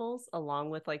nitrate levels along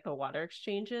with like the water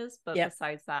exchanges. But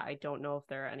besides that, I don't know if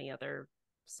there are any other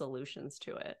solutions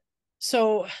to it.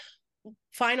 So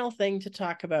final thing to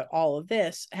talk about all of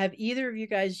this, have either of you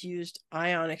guys used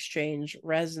ion exchange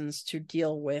resins to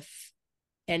deal with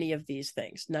any of these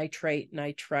things, nitrate,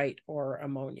 nitrite, or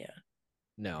ammonia?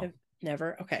 No.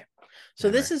 Never. Okay. So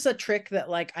this is a trick that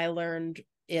like I learned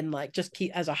in like just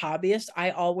keep as a hobbyist. I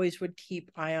always would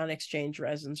keep ion exchange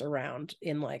resins around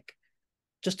in like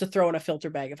just to throw in a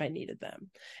filter bag if I needed them.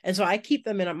 And so I keep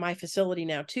them in my facility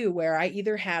now too, where I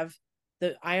either have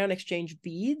the ion exchange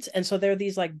beads, and so they're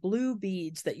these like blue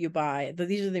beads that you buy.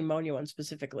 These are the ammonia ones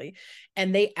specifically,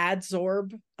 and they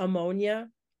adsorb ammonia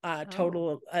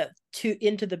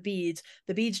into the beads.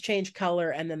 The beads change color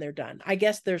and then they're done. I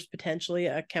guess there's potentially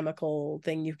a chemical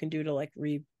thing you can do to like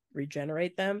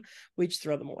regenerate them. We just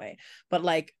throw them away. But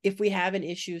like if we have an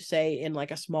issue, say in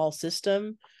like a small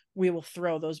system, we will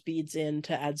throw those beads in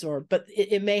to adsorb, but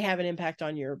it may have an impact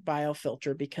on your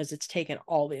biofilter because it's taken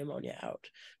all the ammonia out,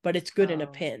 but it's good in a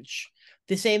pinch.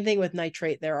 The same thing with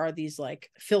nitrate. There are these like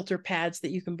filter pads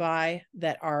that you can buy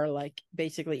that are like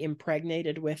basically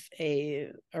impregnated with a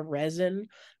resin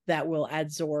that will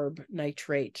adsorb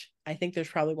nitrate. I think there's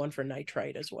probably one for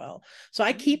nitrite as well. So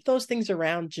I keep those things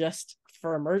around just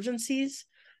for emergencies.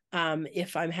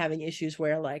 If I'm having issues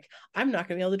where like I'm not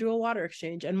going to be able to do a water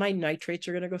exchange and my nitrates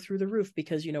are going to go through the roof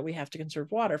because we have to conserve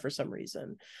water for some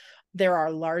reason. There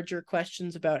are larger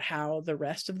questions about how the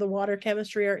rest of the water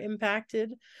chemistry are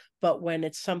impacted, but when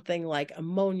it's something like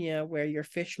ammonia where your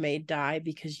fish may die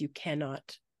because you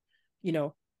cannot,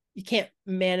 you can't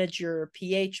manage your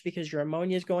pH because your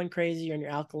ammonia is going crazy and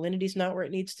your alkalinity is not where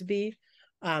it needs to be.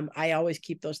 I always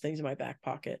keep those things in my back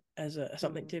pocket as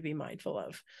something to be mindful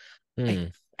of.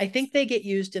 I think they get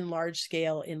used in large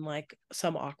scale in like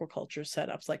some aquaculture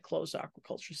setups, like closed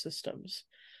aquaculture systems.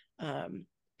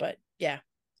 But yeah,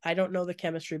 I don't know the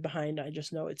chemistry behind. I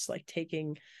just know it's like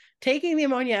taking the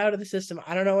ammonia out of the system.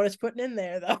 I don't know what it's putting in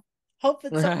there though. Hope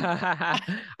it's I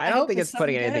don't think it's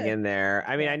putting anything good in there.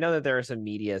 I mean, I know that there are some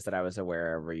medias that I was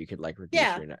aware of where you could like reduce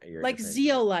your like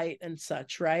zeolite and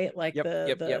such, right? Like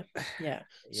yep. Yeah.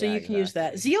 So you can use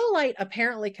that. Zeolite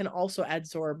apparently can also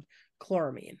adsorb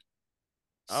chloramine.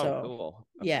 So, cool.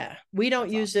 Yeah, we don't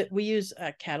use it. We use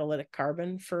catalytic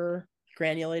carbon for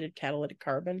granulated catalytic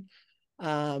carbon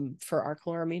for our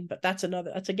chloramine, but that's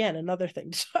again another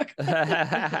thing to talk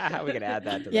about. We could add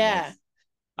that to the next.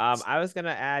 I was gonna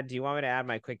add. Do you want me to add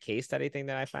my quick case study thing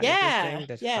that I found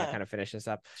interesting to kind of finish this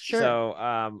up?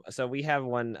 Sure. So we have a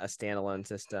standalone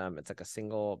system. It's like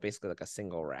basically like a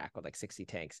single rack with like 60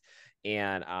 tanks,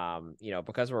 and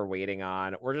because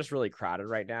we're just really crowded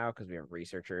right now because we have a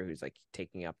researcher who's like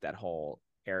taking up that whole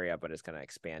area, but it's gonna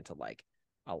expand to like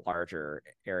a larger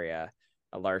area,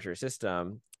 a larger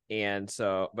system. And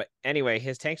so, but anyway,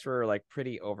 his tanks were like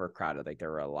pretty overcrowded. Like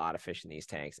there were a lot of fish in these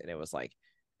tanks, and it was like,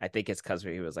 I think it's because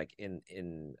he was like in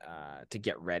to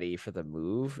get ready for the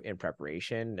move in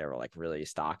preparation. They were like really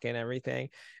stocking everything,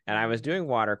 and I was doing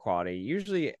water quality.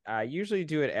 I usually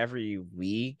do it every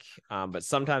week, but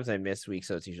sometimes I miss weeks,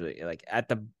 so it's usually like at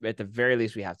the very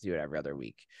least we have to do it every other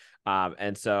week.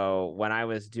 And so when I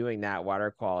was doing that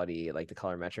water quality, like the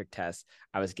colorimetric test,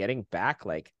 I was getting back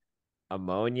like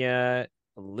ammonia,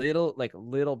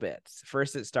 little bits.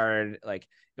 First, it started like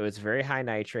it was very high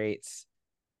nitrates,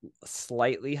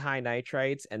 slightly high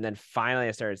nitrites, and then finally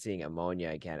I started seeing ammonia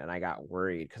again, and I got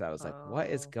worried because I was like, what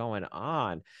is going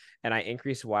on? And I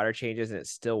increased water changes and it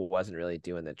still wasn't really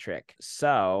doing the trick.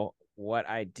 So what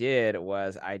I did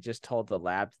was I just told the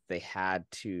lab they had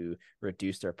to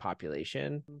reduce their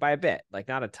population by a bit, like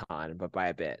not a ton, but by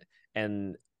a bit.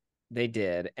 And they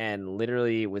did, and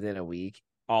literally within a week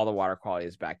all the water quality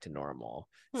is back to normal.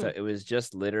 So it was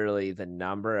just literally the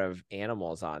number of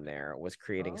animals on there was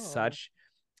creating such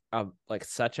like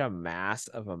such a mass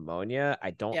of ammonia,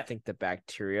 I don't think the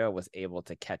bacteria was able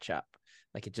to catch up.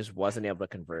 Like it just wasn't able to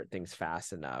convert things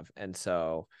fast enough. And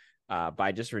so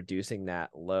by just reducing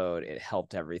that load, it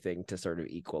helped everything to sort of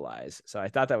equalize. So I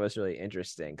thought that was really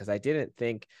interesting because I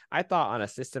thought on a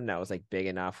system that was like big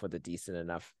enough with a decent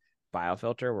enough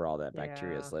biofilter where all that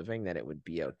bacteria is living, that it would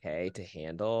be okay to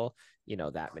handle,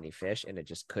 that many fish, and it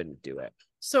just couldn't do it.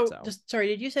 So just, sorry,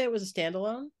 did you say it was a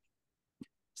standalone?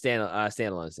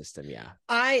 Standalone system, yeah.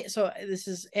 So this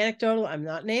is anecdotal. I'm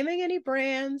not naming any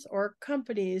brands or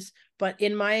companies, but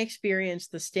in my experience,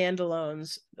 the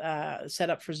standalones set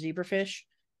up for zebrafish,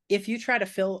 if you try to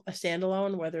fill a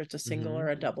standalone, whether it's a single or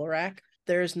a double rack,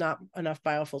 there's not enough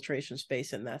biofiltration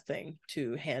space in that thing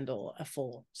to handle a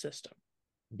full system.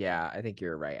 Yeah, I think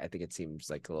you're right. I think it seems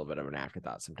like a little bit of an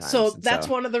afterthought sometimes. So that's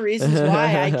one of the reasons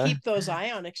why I keep those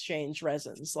ion exchange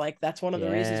resins. Like that's one of the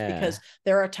reasons, because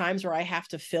there are times where I have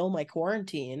to fill my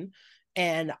quarantine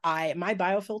and my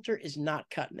biofilter is not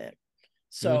cutting it.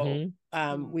 So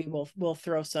we'll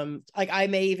throw some, like I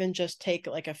may even just take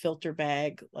like a filter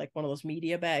bag, like one of those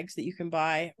media bags that you can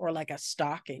buy, or like a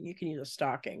stocking. You can use a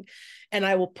stocking, and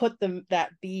I will put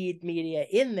that bead media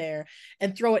in there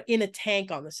and throw it in a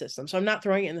tank on the system. So I'm not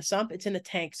throwing it in the sump, it's in a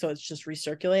tank, so it's just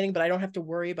recirculating, but I don't have to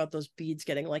worry about those beads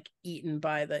getting like eaten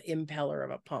by the impeller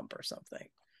of a pump or something.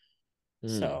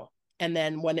 So, and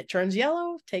then when it turns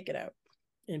yellow, take it out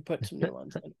and put some new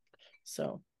ones in.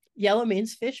 So yellow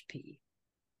means fish pee.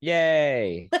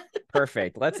 Yay.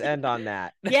 Perfect. Let's end on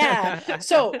that. Yeah.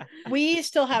 So we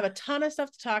still have a ton of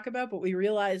stuff to talk about, but we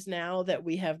realize now that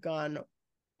we have gone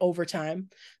over time.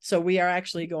 So we are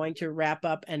actually going to wrap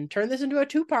up and turn this into a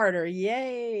 2-parter.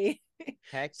 Yay.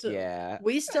 Heck so yeah.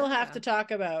 We still have to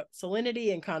talk about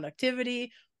salinity and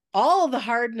conductivity, all of the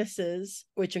hardnesses,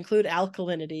 which include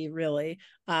alkalinity, really,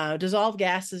 dissolved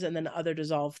gases, and then other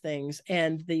dissolved things,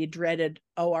 and the dreaded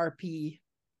ORP.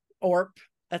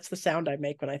 That's the sound I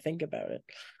make when I think about it.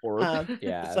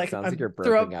 Yeah, it's like sounds I'm like you're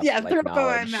burping up. Yeah, like throw up in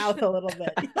my knowledge. mouth a little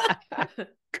bit.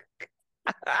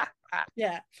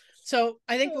 Yeah. So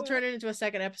I think we'll turn it into a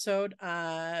second episode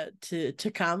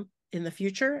to come in the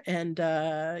future. And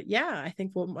I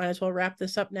think we'll might as well wrap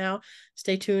this up now.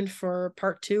 Stay tuned for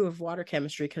part 2 of water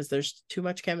chemistry, because there's too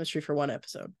much chemistry for one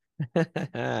episode.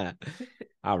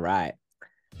 All right.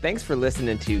 Thanks for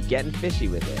listening to Getting Fishy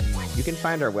with It. You can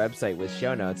find our website with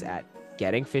show notes at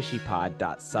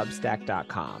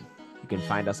gettingfishypod.substack.com. You can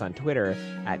find us on Twitter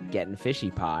at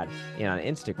gettingfishypod and on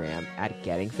Instagram at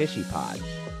gettingfishypod.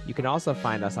 You can also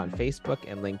find us on Facebook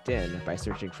and LinkedIn by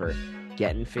searching for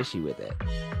Getting Fishy with It.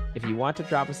 If you want to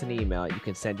drop us an email, you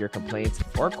can send your complaints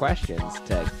or questions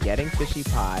to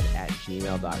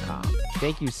gettingfishypod@gmail.com.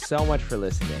 Thank you so much for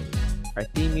listening. Our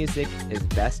theme music is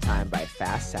Best Time by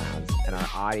Fast Sounds, and our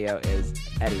audio is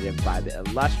edited by the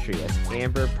illustrious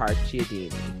Amber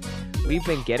Parchiadini. We've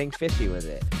been getting fishy with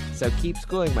it, so keep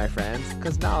schooling, my friends,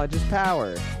 because knowledge is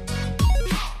power.